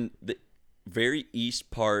 So in the very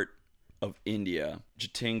east part of India,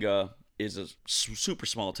 Chitinga is a super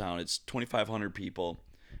small town. It's 2,500 people,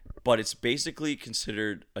 but it's basically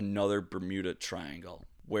considered another Bermuda Triangle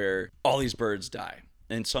where all these birds die.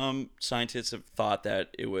 And some scientists have thought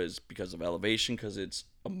that it was because of elevation, because it's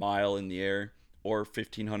a mile in the air or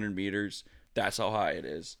 1,500 meters. That's how high it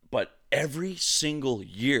is. But every single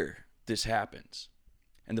year this happens.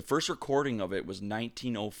 And the first recording of it was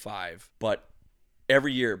 1905. But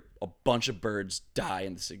every year a bunch of birds die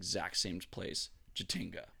in this exact same place,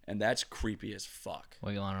 Chitinga. And that's creepy as fuck.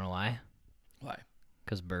 Well, you want to know why? Why?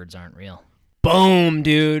 Because birds aren't real. Boom,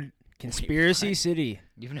 dude. Conspiracy what? City.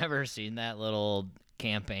 You've never seen that little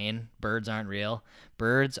campaign, Birds Aren't Real?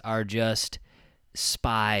 Birds are just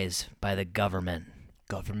spies by the government.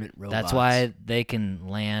 Government robots. That's why they can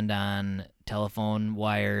land on telephone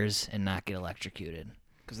wires and not get electrocuted.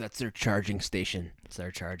 Because that's their charging station. It's their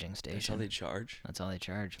charging station. That's how they charge? That's all they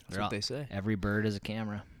charge. That's what they say. Every bird is a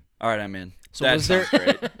camera. All right, I'm in. So that was there- sounds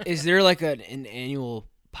great. Is there like an annual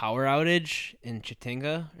power outage in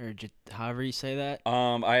Chitinga? Or however you say that?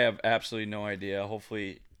 I have absolutely no idea.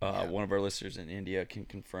 Hopefully, one of our listeners in India can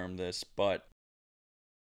confirm this. But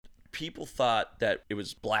people thought that it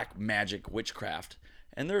was black magic witchcraft.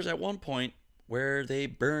 And there was at one point where they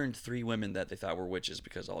burned 3 women that they thought were witches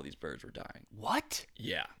because all these birds were dying. What?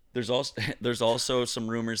 Yeah. There's also some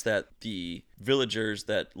rumors that the villagers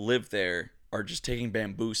that live there are just taking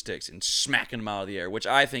bamboo sticks and smacking them out of the air, which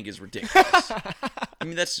I think is ridiculous. I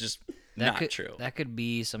mean, that's just not true. That could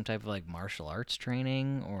be some type of like martial arts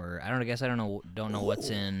training, or I don't know what's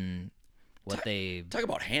in what they. Talk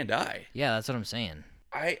about hand-eye. Yeah, that's what I'm saying.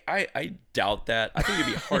 I doubt that. I think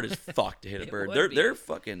it'd be hard as fuck to hit a It bird. would be. They're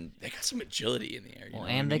fucking. They got some agility in the air. You Well, know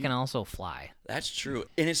and what I they mean? can also fly. That's true.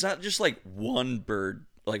 And it's not just like one bird,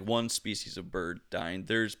 like one species of bird dying.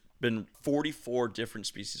 There's been 44 different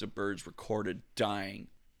species of birds recorded dying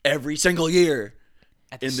every single year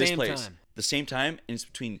At the in this same place. time. The same time, and it's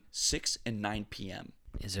between 6 and 9 p.m.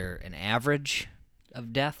 Is there an average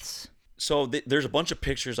of deaths? So there's a bunch of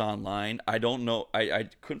pictures online. I don't know. I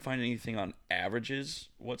couldn't find anything on averages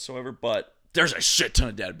whatsoever, but there's a shit ton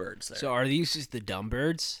of dead birds there. So are these just the dumb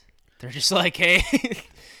birds? They're just like, hey,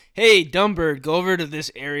 hey, dumb bird, go over to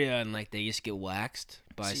this area, and like they just get waxed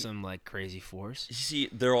by some like crazy force. You see,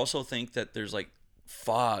 they also think that there's like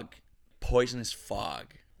fog, poisonous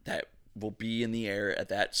fog that will be in the air at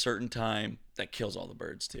that certain time that kills all the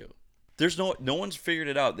birds too. There's no one's figured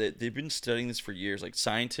it out. They've been studying this for years. Like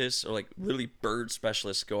scientists or like literally bird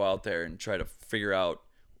specialists go out there and try to figure out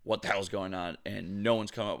what the hell's going on, and no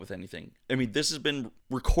one's come up with anything. I mean, this has been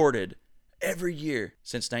recorded every year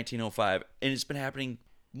since 1905, and it's been happening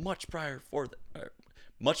much prior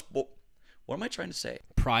what am I trying to say?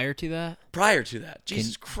 Prior to that? Prior to that.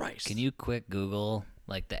 Jesus Christ. Can you quick Google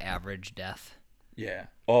like the average death? Yeah.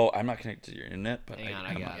 Oh, I'm not connected to your internet, but Hang on,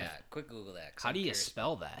 I got it. Yeah, quick Google that. 'cause How I'm do you curious.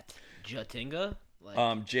 spell that? Jatinga? Like,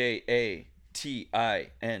 Jatinga.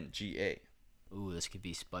 ooh, this could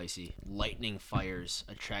be spicy. Lightning fires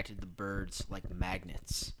attracted the birds like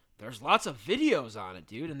magnets. There's lots of videos on it,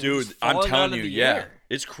 dude. And they're Dude, just I'm falling telling out you, of the yeah. air.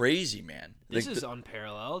 It's crazy, man. This Like, is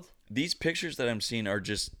unparalleled. these pictures that I'm seeing are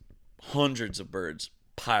just hundreds of birds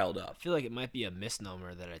piled up. I feel like it might be a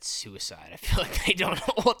misnomer that it's suicide. I feel like they don't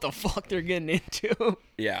know what the fuck they're getting into.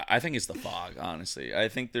 Yeah, I think it's the fog, honestly. I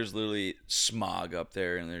think there's literally smog up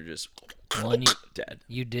there and they're just Well, and dead.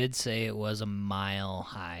 you did say it was a mile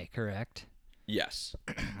high, correct? Yes.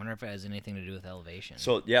 I wonder if it has anything to do with elevation.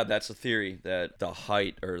 So, yeah, that's a theory that the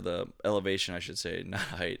height, or the elevation, I should say, not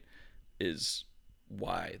height, is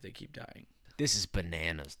why they keep dying. This is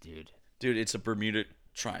bananas, dude. Dude, it's a Bermuda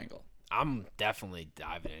Triangle. I'm definitely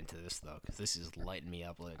diving into this though, because this is lighting me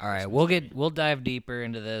up. Like All right, we'll dive deeper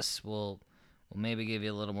into this. We'll maybe give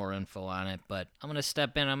you a little more info on it, but I'm gonna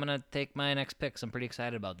step in. I'm gonna take my next picks. I'm pretty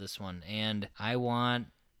excited about this one, and I want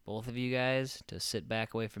both of you guys to sit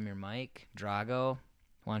back away from your mic. Drago,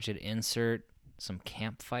 I want you to insert some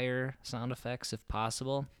campfire sound effects if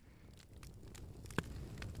possible.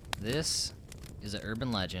 This is an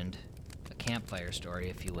urban legend, a campfire story,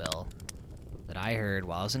 if you will, that I heard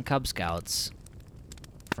while I was in Cub Scouts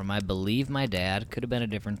from, I believe, my dad. Could have been a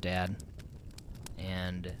different dad.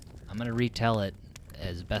 And I'm going to retell it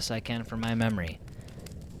as best I can from my memory.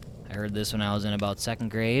 I heard this when I was in about 2nd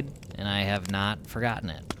grade, and I have not forgotten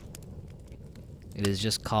it. It is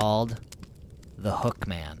just called The Hook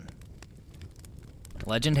Man.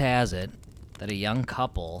 Legend has it that a young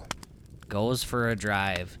couple goes for a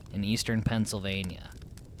drive in eastern Pennsylvania.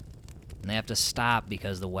 And they have to stop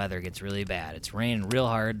because the weather gets really bad. It's raining real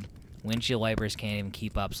hard. Windshield wipers can't even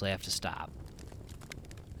keep up, so they have to stop.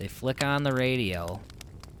 They flick on the radio,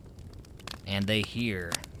 and they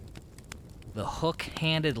hear the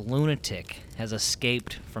hook-handed lunatic has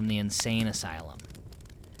escaped from the insane asylum.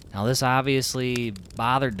 Now, this obviously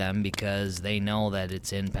bothered them because they know that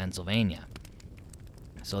it's in Pennsylvania.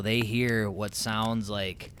 So they hear what sounds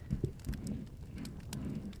like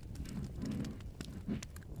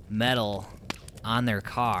metal on their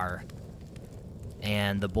car,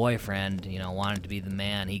 and the boyfriend, wanted to be the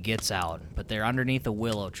man. He gets out, but they're underneath a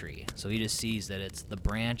willow tree, so he just sees that it's the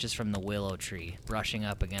branches from the willow tree brushing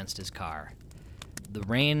up against his car. The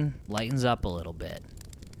rain lightens up a little bit.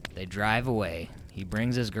 They drive away. He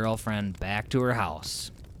brings his girlfriend back to her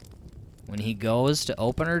house. When he goes to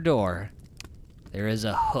open her door, there is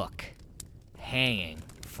a hook hanging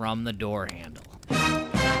from the door handle.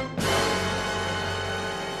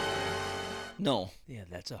 No. Yeah,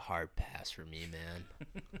 that's a hard pass for me,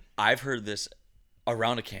 man. I've heard this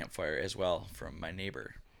around a campfire as well from my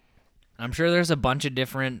neighbor. I'm sure there's a bunch of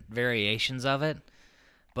different variations of it,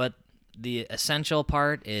 but the essential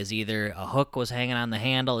part is either a hook was hanging on the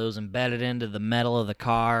handle, it was embedded into the metal of the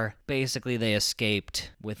car. Basically, they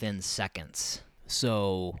escaped within seconds.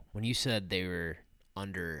 So, when you said they were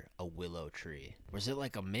under a willow tree, was it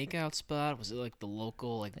like a makeout spot? Was it like the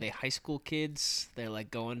local, like they high school kids? They're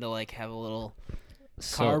like going to like have a little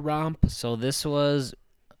car romp? So this was,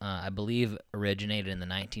 I believe, originated in the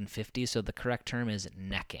 1950s, so the correct term is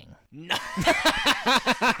necking.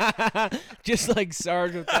 Just like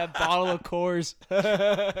Sarge with that bottle of Coors.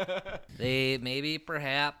 They maybe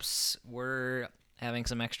perhaps were having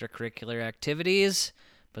some extracurricular activities,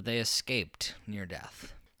 but they escaped near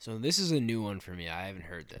death. So this is a new one for me. I haven't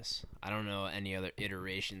heard this. I don't know any other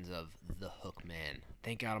iterations of the Hook Man.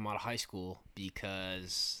 Thank God I'm out of high school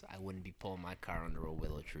because I wouldn't be pulling my car under a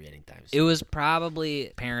willow tree anytime soon. It was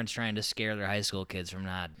probably parents trying to scare their high school kids from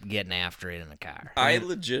not getting after it in the car. I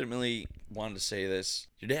legitimately wanted to say this.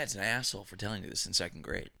 Your dad's an asshole for telling you this in 2nd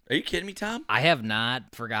grade. Are you kidding me, Tom? I have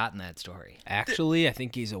not forgotten that story. Actually, I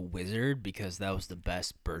think he's a wizard because that was the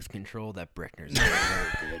best birth control that Breckner's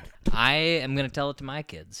ever did. I am going to tell it to my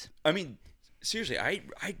kids. I mean, seriously, I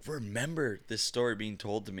remember this story being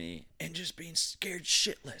told to me and just being scared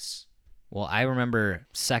shitless. Well, I remember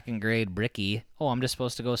 2nd grade Bricky. Oh, I'm just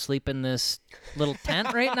supposed to go sleep in this little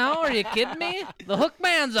tent right now? Are you kidding me? The Hook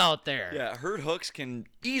Man's out there. Yeah, herd hooks can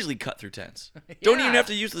easily cut through tents. Don't even Yeah. have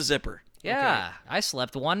to use the zipper. Yeah, I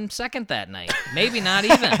slept 1 second that night. Maybe not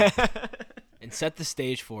even. And set the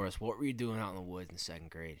stage for us. What were you doing out in the woods in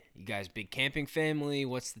 2nd grade? You guys big camping family?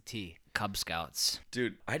 What's the tea? Cub Scouts.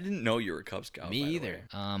 Dude, I didn't know you were a Cub Scout. Me by the either.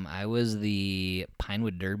 way. I was the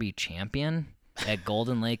Pinewood Derby champion at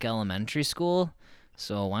Golden Lake Elementary School.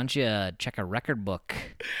 So why don't you check a record book?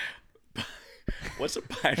 What's a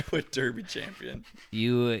Pinewood Derby champion?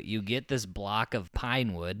 You get this block of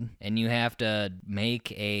pine wood and you have to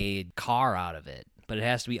make a car out of it. But it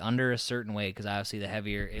has to be under a certain weight because obviously the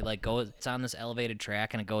heavier it like goes, it's on this elevated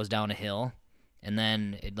track and it goes down a hill, and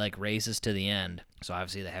then it like races to the end. So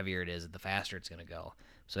obviously the heavier it is, the faster it's gonna go.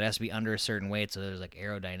 So it has to be under a certain weight. So there's like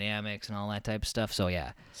aerodynamics and all that type of stuff. So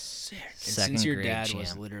yeah, Sick. And second since your grade dad champ.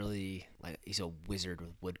 was literally like he's a wizard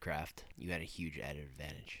with woodcraft, you had a huge added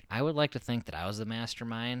advantage. I would like to think that I was the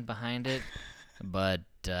mastermind behind it, but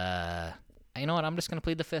you know what? I'm just gonna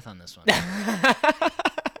plead the fifth on this one.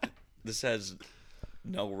 This has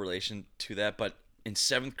no relation to that, but in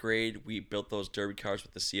 7th grade, we built those derby cars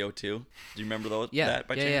with the CO2. Do you remember those? Yeah, That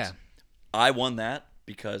by yeah, chance? yeah. I won that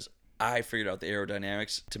because I figured out the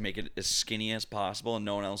aerodynamics to make it as skinny as possible, and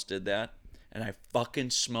no one else did that. And I fucking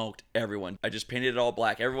smoked everyone. I just painted it all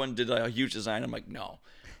black. Everyone did a huge design. I'm like, no,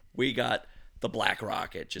 we got the black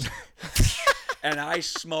rocket. Just and I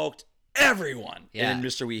smoked everyone Yeah. in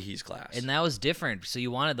Mr. Weehee's class. And that was different. So you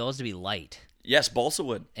wanted those to be light. Yes, balsa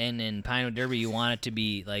wood. And in Pinewood Derby, you want it to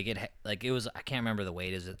be like it was. I can't remember the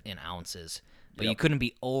weight is in ounces, but you Yep. couldn't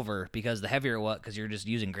be over because the heavier it was, because you're just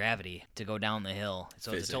using gravity to go down the hill.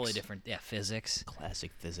 So it's a totally Physics. different. Yeah, physics.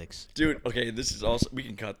 Classic physics. Dude, okay, this is also, we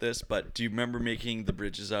can cut this, but do you remember making the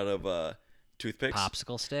bridges out of toothpicks?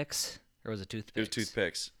 Popsicle sticks, or was it toothpicks? It was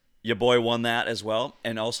toothpicks. Your boy won that as well.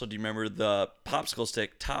 And also, do you remember the popsicle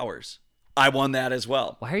stick towers? I won that as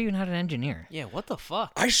well. Why are you not an engineer? Yeah, what the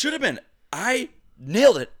fuck? I should have been. I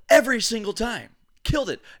nailed it every single time. Killed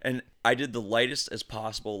it. And I did the lightest as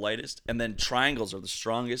possible, lightest. And then triangles are the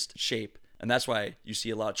strongest shape. And that's why you see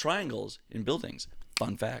a lot of triangles in buildings.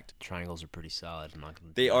 Fun fact. Triangles are pretty solid. I'm not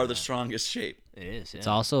gonna They deny are the that. strongest shape. It is. Yeah. It's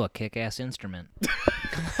also a kick-ass instrument.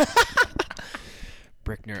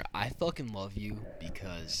 Brickner, I fucking love you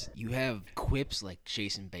because you have quips like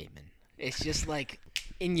Jason Bateman. It's just like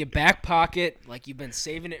in your back pocket, like you've been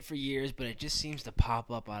saving it for years, but it just seems to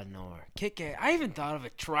pop up out of nowhere. Kick ass. I even thought of a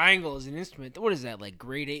triangle as an instrument. What is that, like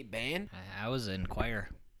grade 8 band? I was in choir.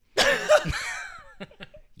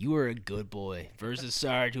 You were a good boy versus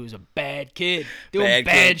Sarge, who was a bad kid doing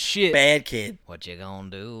bad shit. Bad kid. What you gonna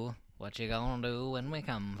do? What you gonna do when we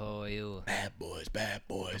come for you? Bad boys, bad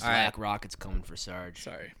boys. All right. Black Rocket's coming for Sarge.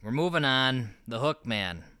 Sorry. We're moving on. The Hook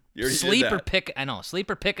Man. You already did Sleeper that. pick. I know.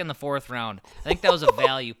 Sleeper pick in the 4th round. I think that was a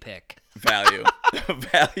value pick. Value.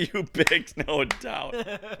 Value picked, no doubt.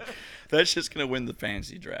 That's just going to win the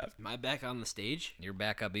fantasy draft. Am I back on the stage? You're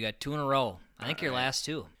back up. You got 2 in a row. I think your last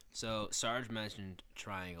 2. So Sarge mentioned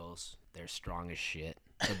triangles. They're strong as shit.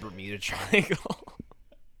 The Bermuda Triangle.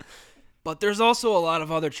 But there's also a lot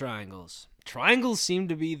of other triangles. Triangles seem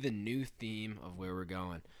to be the new theme of where we're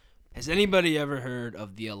going. Has anybody ever heard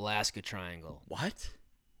of the Alaska Triangle? What?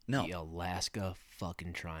 No. The Alaska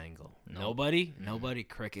fucking Triangle. Nobody? Nobody.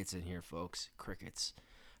 Crickets in here, folks. Crickets.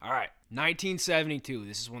 All right. 1972.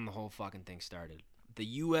 This is when the whole fucking thing started. The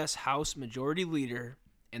U.S. House Majority Leader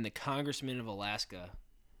and the Congressman of Alaska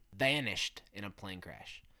vanished in a plane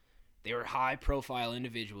crash. They were high-profile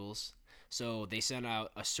individuals, so they sent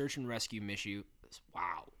out a search and rescue mission.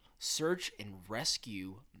 Wow. Search and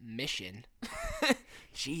rescue mission.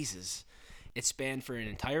 Jesus. It spanned for an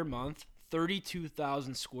entire month,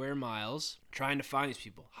 32,000 square miles, trying to find these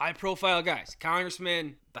people. High-profile guys.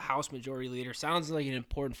 Congressman, the House Majority Leader. Sounds like an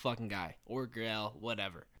important fucking guy. Or gal,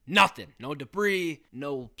 whatever. Nothing. No debris.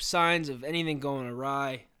 No signs of anything going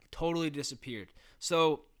awry. Totally disappeared.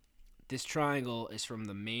 So, this triangle is from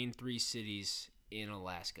the main 3 cities in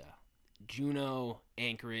Alaska. Juneau,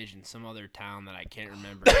 Anchorage, and some other town that I can't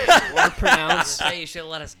remember or pronounce. Hey, you should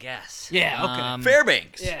let us guess. Yeah, okay.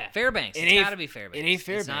 Fairbanks. Yeah. Fairbanks. It It's ain't- gotta be Fairbanks. It ain't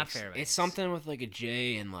Fairbanks. It's not Fairbanks. It's something with like a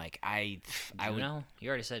J and like I would. Juneau? You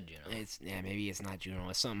already said Juneau. It's maybe it's not Juneau.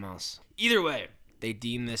 It's something else. Either way, they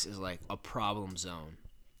deem this as like a problem zone.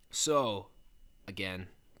 So, again,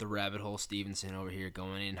 the rabbit hole Stevenson over here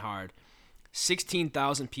going in hard.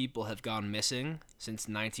 16,000 people have gone missing since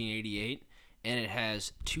 1988, and it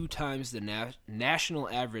has 2 times the national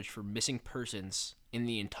average for missing persons in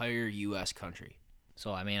the entire U.S. country.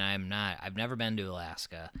 So, I mean, I've never been to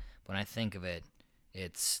Alaska. When I think of it,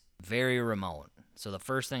 it's very remote. So the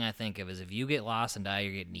first thing I think of is if you get lost and die,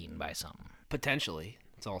 you're getting eaten by something. Potentially,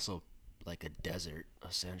 it's also like a desert,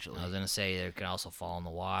 essentially. I was going to say there could also fall in the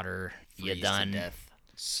water. You Freeze to done. death.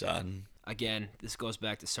 Son. Again, this goes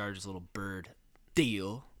back to Sarge's little bird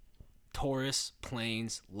deal. Tourists,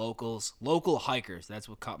 planes, locals, local hikers. That's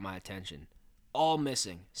what caught my attention. All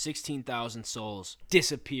missing. 16,000 souls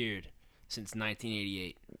disappeared since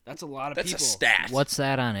 1988. That's a lot of That's people. a stat. What's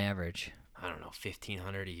that on average? I don't know,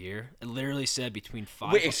 1,500 a year. It literally said between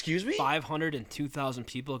Wait, excuse me? 500 and 2,000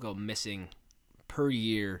 people go missing per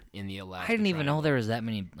year in the Alaska I didn't even know Triangle. there was that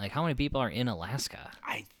many. Like, how many people are in Alaska?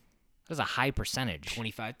 There's a high percentage.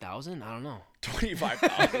 25,000? I don't know.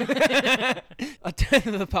 25,000. A tenth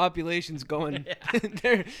of the population's going.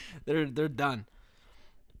 They're done.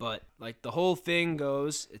 But like the whole thing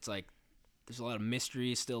goes, it's like there's a lot of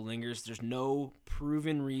mystery still lingers. There's no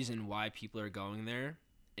proven reason why people are going there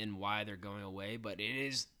and why they're going away, but it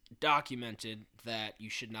is documented that you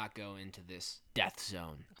should not go into this death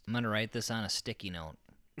zone. I'm gonna write this on a sticky note,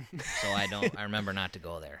 so I remember not to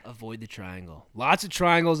go there. Avoid the triangle. Lots of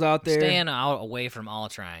triangles out there. Staying out away from all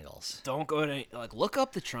triangles. Don't go to look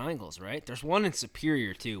up the triangles, right? There's one in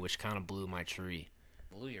Superior too, which kind of blew my tree.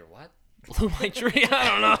 Blew your what? Blew my tree. I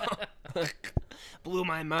don't know. Blew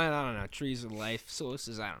my mind. I don't know. Trees of life.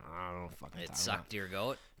 Sources. I don't know. I don't know. Fucking. It sucked your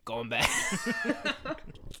goat. Going back. But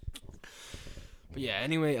yeah.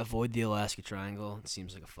 Anyway, avoid the Alaska Triangle. It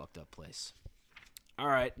seems like a fucked up place. All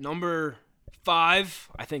right, number 5.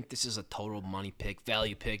 I think this is a total money pick,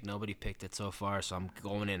 value pick. Nobody picked it so far, so I'm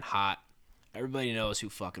going in hot. Everybody knows who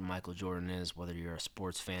fucking Michael Jordan is, whether you're a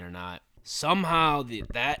sports fan or not. Somehow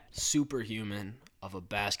that superhuman of a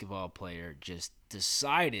basketball player just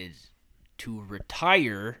decided to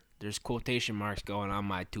retire. There's quotation marks going on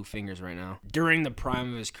my 2 fingers right now. During the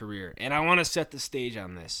prime of his career. And I want to set the stage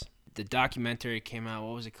on this. The documentary came out.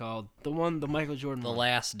 What was it called? The Michael Jordan The one.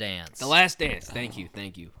 Last Dance. The Last Dance. Thank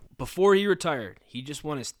you. Before he retired, he just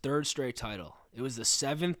won his 3rd straight title. It was the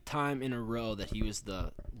 7th time in a row that he was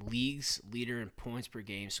the league's leader in points per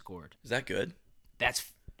game scored. Is that good?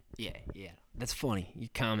 Yeah. That's funny. You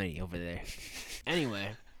comedy over there.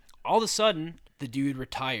 Anyway, all of a sudden, the dude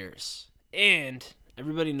retires. And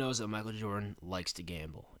everybody knows that Michael Jordan likes to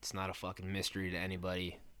gamble. It's not a fucking mystery to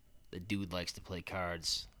anybody. The dude likes to play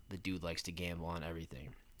cards. The dude likes to gamble on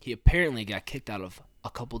everything. He apparently got kicked out of a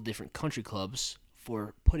couple different country clubs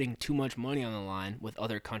for putting too much money on the line with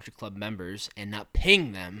other country club members and not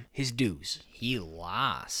paying them his dues. He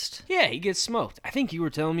lost. Yeah, he gets smoked. I think you were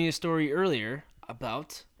telling me a story earlier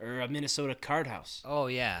about a Minnesota card house. Oh,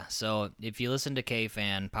 yeah. So if you listen to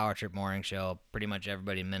K-Fan, Power Trip Morning Show, pretty much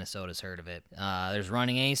everybody in Minnesota's heard of it. There's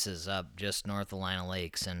Running Aces up just north of Lina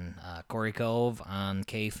Lakes, and Corey Cove on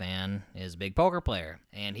K-Fan is a big poker player.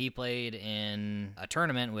 And he played in a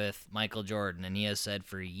tournament with Michael Jordan, and he has said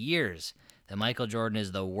for years that Michael Jordan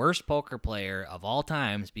is the worst poker player of all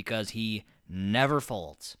times because he never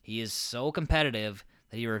folds. He is so competitive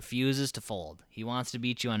that he refuses to fold. He wants to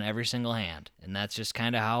beat you on every single hand, and that's just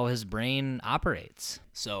kind of how his brain operates.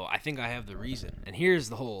 So I think I have the reason. And here's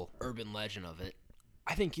the whole urban legend of it.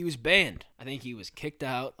 I think he was banned. I think he was kicked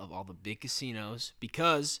out of all the big casinos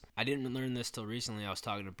because I didn't learn this till recently. I was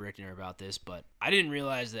talking to Brickner about this, but I didn't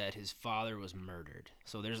realize that his father was murdered.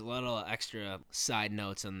 So there's a little extra side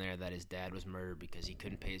notes in there that his dad was murdered because he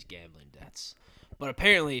couldn't pay his gambling debts. But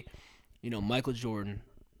apparently, Michael Jordan,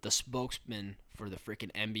 the spokesman for the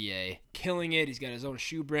freaking NBA, killing it. He's got his own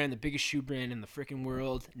shoe brand, the biggest shoe brand in the freaking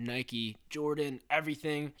world. Nike, Jordan,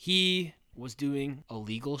 everything. He was doing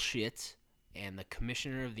illegal shit, and the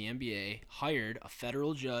commissioner of the NBA hired a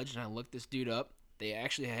federal judge, and I looked this dude up. They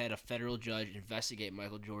actually had a federal judge investigate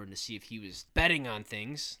Michael Jordan to see if he was betting on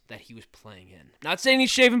things that he was playing in. Not saying he's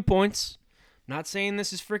shaving points. Not saying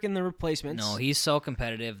this is freaking the replacements. No, he's so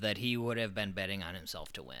competitive that he would have been betting on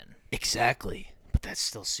himself to win. Exactly. But that's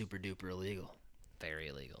still super duper illegal. Very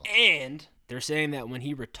illegal. And they're saying that when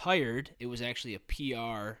he retired, it was actually a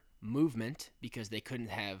PR movement because they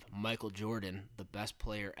couldn't have Michael Jordan, the best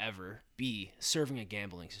player ever, be serving a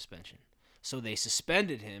gambling suspension. So they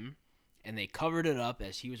suspended him, and they covered it up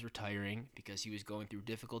as he was retiring because he was going through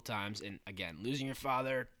difficult times. And again, losing your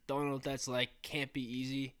father, don't know what that's like, can't be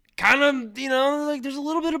easy. Kind of, like there's a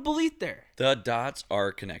little bit of belief there. The dots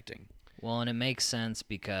are connecting. Well, and it makes sense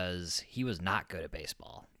because he was not good at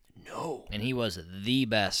baseball. No. And he was the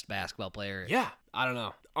best basketball player. Yeah. I don't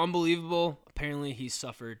know. Unbelievable. Apparently he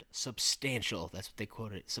suffered substantial, that's what they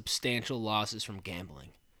quoted, substantial losses from gambling.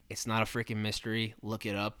 It's not a freaking mystery. Look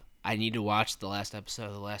it up. I need to watch the last episode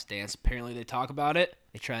of The Last Dance. Apparently they talk about it.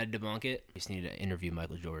 They try to debunk it. I just need to interview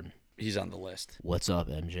Michael Jordan. He's on the list. What's up,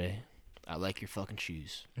 MJ? I like your fucking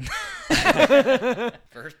shoes.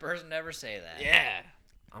 First person to ever say that. Yeah.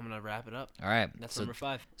 I'm going to wrap it up. All right. That's number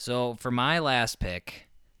 5. So for my last pick,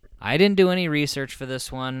 I didn't do any research for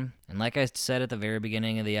this one, and like I said at the very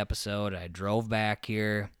beginning of the episode, I drove back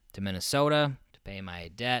here to Minnesota to pay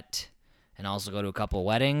my debt and also go to a couple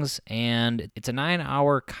weddings, and it's a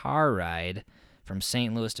 9-hour car ride from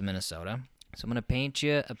St. Louis to Minnesota. So I'm going to paint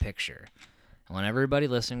you a picture. I want everybody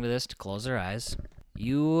listening to this to close their eyes.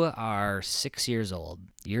 You are 6 years old.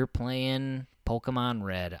 You're playing Pokemon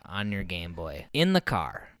Red on your Game Boy in the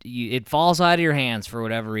car. It falls out of your hands for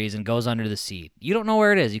whatever reason, goes under the seat. You don't know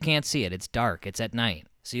where it is. You can't see it. It's dark. It's at night.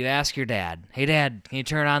 So you ask your dad, "Hey, Dad, can you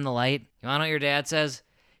turn on the light?" You want to know what your dad says?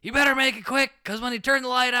 "You better make it quick, because when you turn the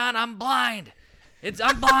light on, I'm blind.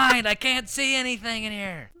 I'm blind. I can't see anything in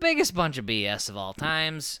here." Biggest bunch of BS of all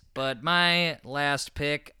times. But my last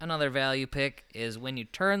pick, another value pick, is when you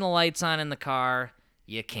turn the lights on in the car,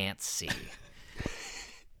 you can't see.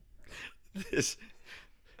 This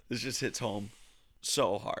just hits home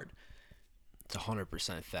so hard. It's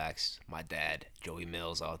 100% facts. My dad, Joey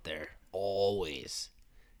Mills, out there, always.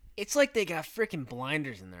 It's like they got freaking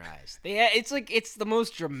blinders in their eyes. It's the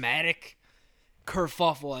most dramatic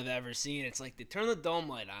kerfuffle I've ever seen. It's like they turn the dome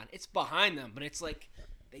light on. It's behind them, but it's like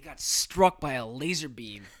they got struck by a laser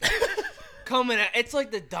beam coming at. It's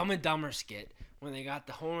like the Dumb and Dumber skit when they got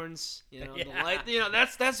the horns, the light.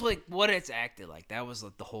 That's like what it's acted like. That was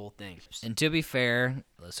like the whole thing. And to be fair,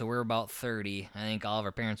 so we're about 30. I think all of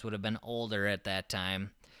our parents would have been older at that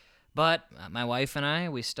time. But my wife and I,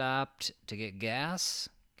 we stopped to get gas.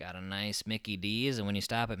 Got a nice Mickey D's, and when you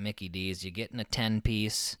stop at Mickey D's, you're getting a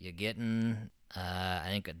 10-piece. You're getting, I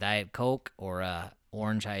think, a Diet Coke or a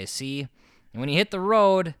Orange Hi-C. And when you hit the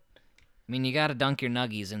road, you got to dunk your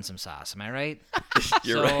nuggies in some sauce. Am I right?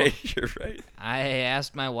 You're right. I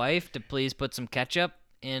asked my wife to please put some ketchup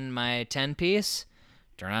in my 10-piece.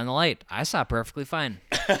 Turn on the light. I saw perfectly fine.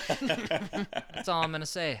 That's all I'm going to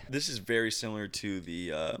say. This is very similar to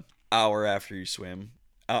the hour after you swim.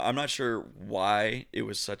 I'm not sure why it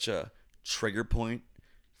was such a trigger point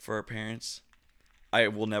for our parents. I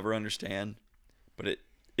will never understand, but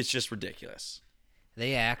it's just ridiculous.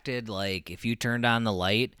 They acted like if you turned on the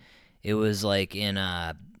light, it was like in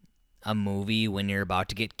a movie when you're about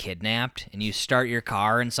to get kidnapped and you start your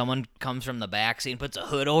car and someone comes from the backseat and puts a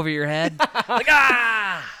hood over your head. Like,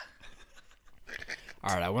 ah!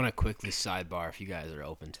 All right, I want to quickly sidebar if you guys are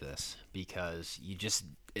open to this, because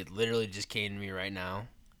it literally just came to me right now.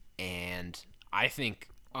 And I think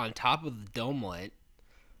on top of the dome light,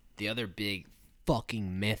 the other big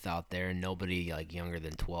fucking myth out there, and nobody like younger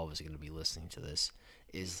than 12 is going to be listening to this,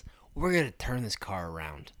 is we're going to turn this car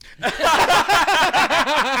around.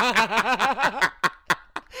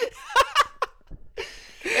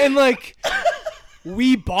 And like,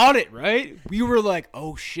 we bought it, right? We were like,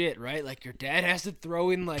 oh shit, right? Like your dad has to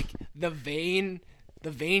throw in like the vein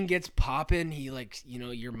gets popping. He like,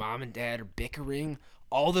 your mom and dad are bickering.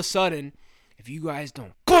 All of a sudden, if you guys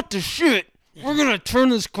don't cut the shit, we're going to turn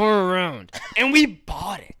this car around. And we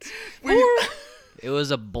bought it. It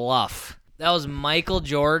was a bluff. That was Michael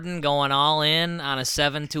Jordan going all in on a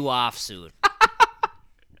 7-2 offsuit.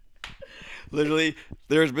 Literally,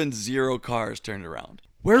 there's been 0 cars turned around.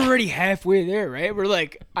 We're already halfway there, right? We're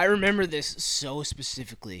like, I remember this so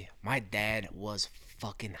specifically. My dad was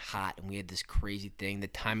fucking hot, and we had this crazy thing. The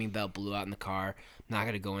timing belt blew out in the car. I'm not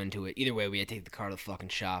going to go into it. Either way, we had to take the car to the fucking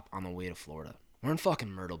shop on the way to Florida. We're in fucking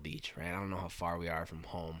Myrtle Beach, right? I don't know how far we are from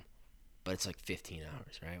home, but it's like 15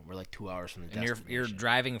 hours, right? We're like 2 hours from the destination. And you're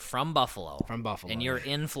driving from Buffalo. From Buffalo. And you're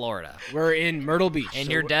in Florida. We're in Myrtle Beach. And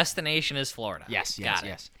your destination is Florida. Yes.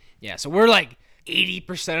 Yeah, so we're like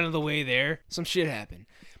 80% of the way there. Some shit happened.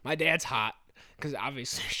 My dad's hot because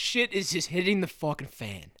obviously shit is just hitting the fucking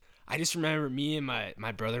fan. I just remember me and my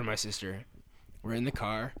brother and my sister were in the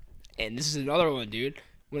car. And this is another one, dude.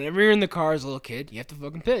 Whenever you're in the car as a little kid, you have to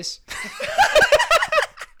fucking piss.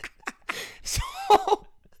 So,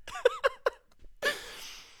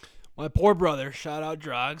 my poor brother, shout out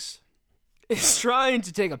Drogs, is trying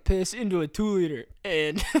to take a piss into a 2-liter.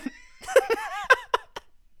 And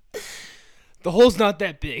the hole's not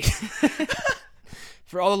that big.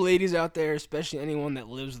 For all the ladies out there, especially anyone that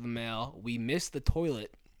lives with a male, we miss the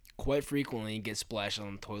toilet quite frequently and get splashed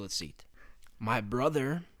on the toilet seat. My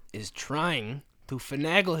brother is trying to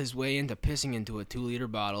finagle his way into pissing into a 2-liter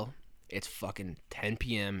bottle. It's fucking 10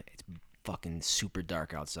 p.m. It's fucking super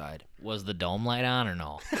dark outside. Was the dome light on or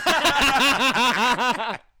no?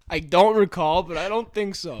 I don't recall, but I don't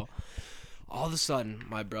think so. All of a sudden,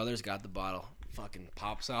 my brother's got the bottle. Fucking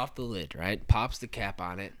pops off the lid, right? Pops the cap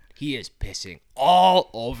on it. He is pissing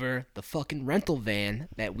all over the fucking rental van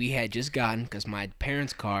that we had just gotten because my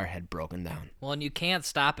parents' car had broken down. Well, and you can't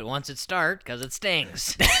stop it once it starts because it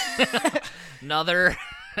stings. Another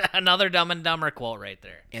Another Dumb and Dumber quote right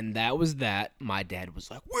there. And that was that. My dad was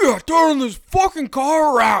like, "We are turning this fucking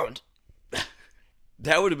car around."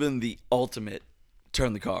 That would have been the ultimate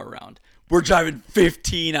turn the car around. We're driving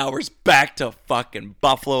 15 hours back to fucking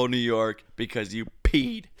Buffalo, New York because you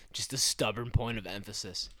peed. Just a stubborn point of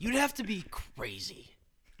emphasis. You'd have to be crazy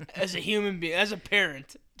as a human being, as a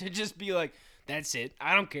parent, to just be like, that's it.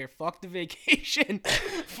 I don't care. Fuck the vacation.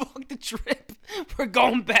 Fuck the trip. We're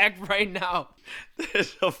going back right now.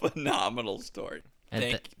 That's a phenomenal story.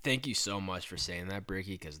 Thank you so much for saying that,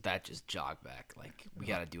 Bricky, because that just jogged back. Like, we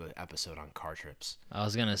got to do an episode on car trips. I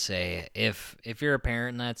was gonna say, if you're a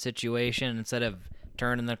parent in that situation, instead of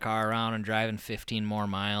turning the car around and driving 15 more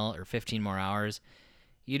hours,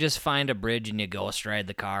 you just find a bridge and you ghost ride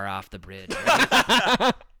the car off the bridge.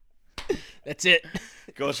 That's it.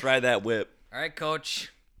 Ghost ride that whip. All right,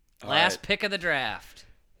 Coach. All Last right. pick of the draft.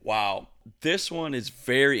 Wow. This one is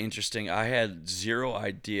very interesting. I had zero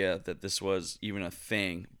idea that this was even a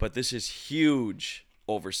thing, but this is huge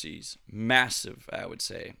overseas. Massive, I would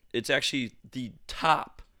say. It's actually the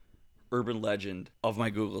top urban legend of my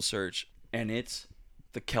Google search, and it's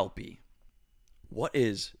the Kelpie. What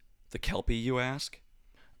is the Kelpie, you ask?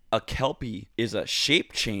 A Kelpie is a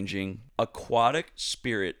shape-changing aquatic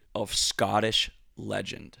spirit of Scottish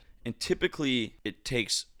legend. And typically it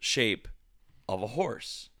takes shape of a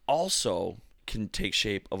horse. Also can take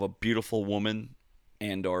shape of a beautiful woman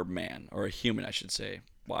and or man, or a human, I should say.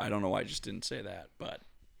 Well, I don't know why I just didn't say that, but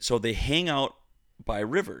so they hang out by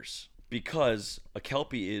rivers because a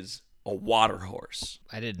Kelpie is a water horse.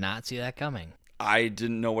 I did not see that coming. I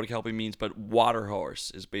didn't know what a Kelpie means, but water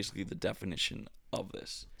horse is basically the definition of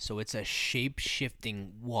this. So it's a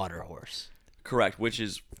shape-shifting water horse. Correct, which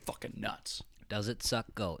is fucking nuts. Does it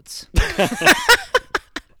suck goats?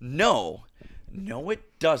 No,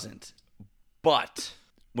 it doesn't. But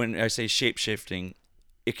when I say shape-shifting,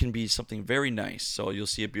 it can be something very nice. So you'll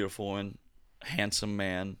see a beautiful woman, a handsome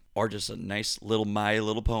man, or just a nice little My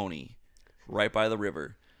Little Pony right by the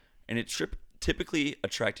river. And it typically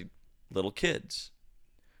attracted little kids.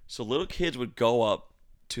 So little kids would go up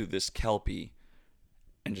to this Kelpie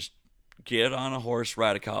and just get on a horse,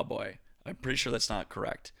 ride a cowboy. I'm pretty sure that's not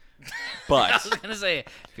correct. But I was going to say,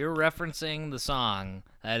 if you're referencing the song,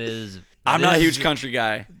 I'm not a huge country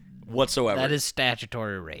guy whatsoever. that is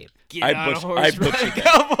statutory rape. Get I on a butch- horse, I butchered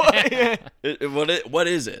ride a cowboy. What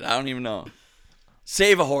is it? I don't even know.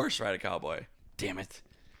 Save a horse, ride a cowboy. Damn it.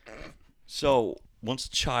 So once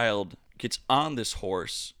a child gets on this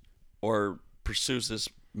horse or pursues this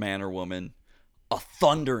man or woman, a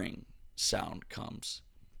thundering sound comes.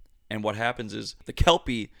 And what happens is the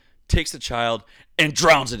Kelpie takes the child and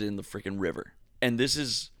drowns it in the freaking river. And this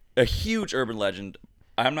is a huge urban legend.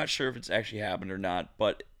 I'm not sure if it's actually happened or not,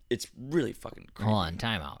 but it's really fucking crazy. Hold on,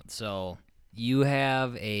 time out. So you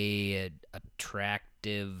have a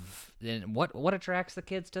attractive... What attracts the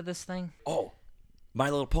kids to this thing? Oh, My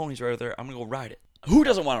Little Pony's right there. I'm going to go ride it. Who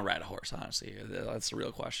doesn't want to ride a horse, honestly? That's the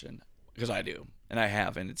real question. Because I do. And I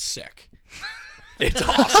have, and it's sick. It's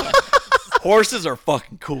awesome. Horses are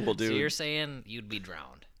fucking cool, dude. So you're saying you'd be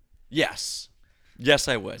drowned. Yes. Yes,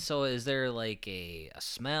 I would. So is there like a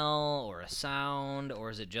smell or a sound, or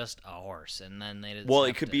is it just a horse? And then they just Well, it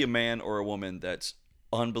have could to- be a man or a woman that's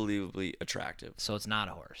unbelievably attractive. So it's not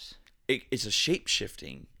a horse. It's a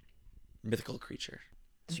shape-shifting mythical creature.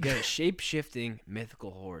 So you got a shape-shifting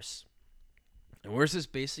mythical horse. And where's this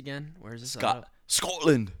based again? Where's this?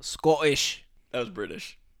 Scotland. Scottish. That was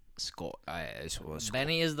British.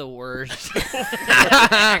 Benny is the worst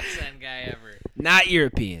accent guy ever. Not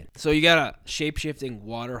European. So you got a shape-shifting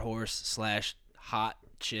water horse / hot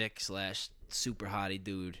chick / super hottie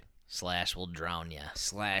dude / will drown ya.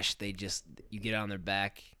 / you get on their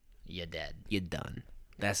back, You dead. you're done.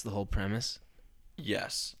 That's the whole premise.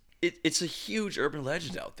 Yes. It's a huge urban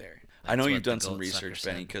legend out there. I know what you've the done some goat research,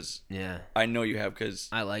 sucker Benny, said. because Yeah. I know you have, because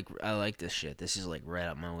I like this shit. This is like right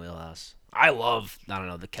up my wheelhouse. I love,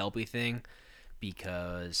 the Kelpie thing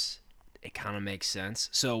because it kind of makes sense.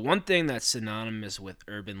 So one thing that's synonymous with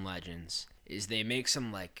urban legends is they make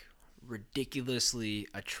some like ridiculously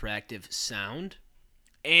attractive sound,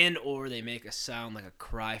 and or they make a sound like a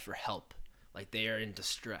cry for help, like they are in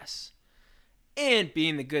distress. And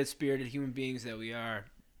being the good-spirited human beings that we are,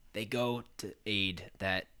 they go to aid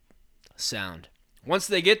that sound. Once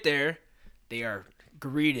they get there, they are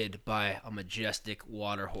greeted by a majestic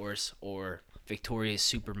water horse or Victoria's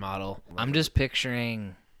supermodel. I'm just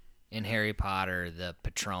picturing in Harry Potter the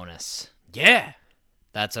Patronus. Yeah.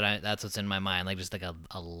 That's what's in my mind, like just like a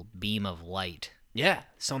beam of light. Yeah,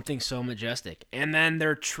 something so majestic. And then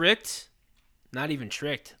they're tricked. Not even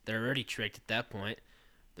tricked. They're already tricked at that point.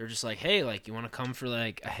 they're just like, hey, like, you want to come for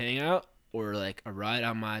like a hangout or like a ride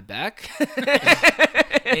on my back?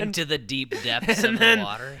 Into the deep depths of the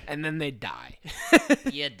water. And then they die.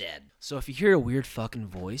 You're dead. So if you hear a weird fucking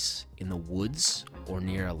voice in the woods or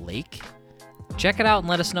near a lake, Check it out and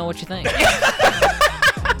let us know what you think. All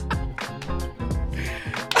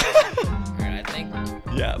right,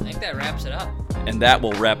 I think that wraps it up. And that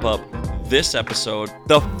will wrap up this episode,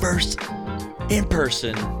 the first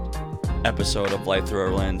in-person episode of Life Through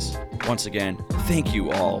Our Lens. Once again, thank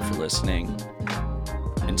you all for listening.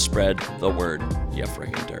 And spread the word, you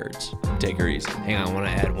freaking turds. Take her easy. hang on, I want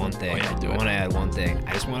to add one thing. Oh, yeah, do I it. want to add one thing.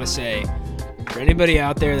 I just want to say, for anybody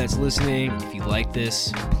out there that's listening, if you like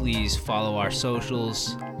this, please follow our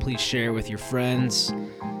socials. Please share it with your friends.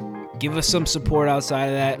 Give us some support outside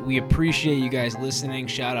of that. We appreciate you guys listening.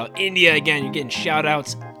 Shout out India again. You're getting shout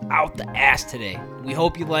outs out the ass today. We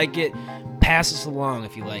hope you like it. Pass us along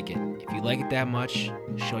if you like it. If you like it that much,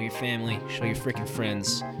 show your family, show your freaking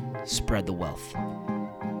friends. Spread the wealth.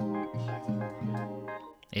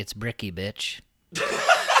 It's Bricky, bitch.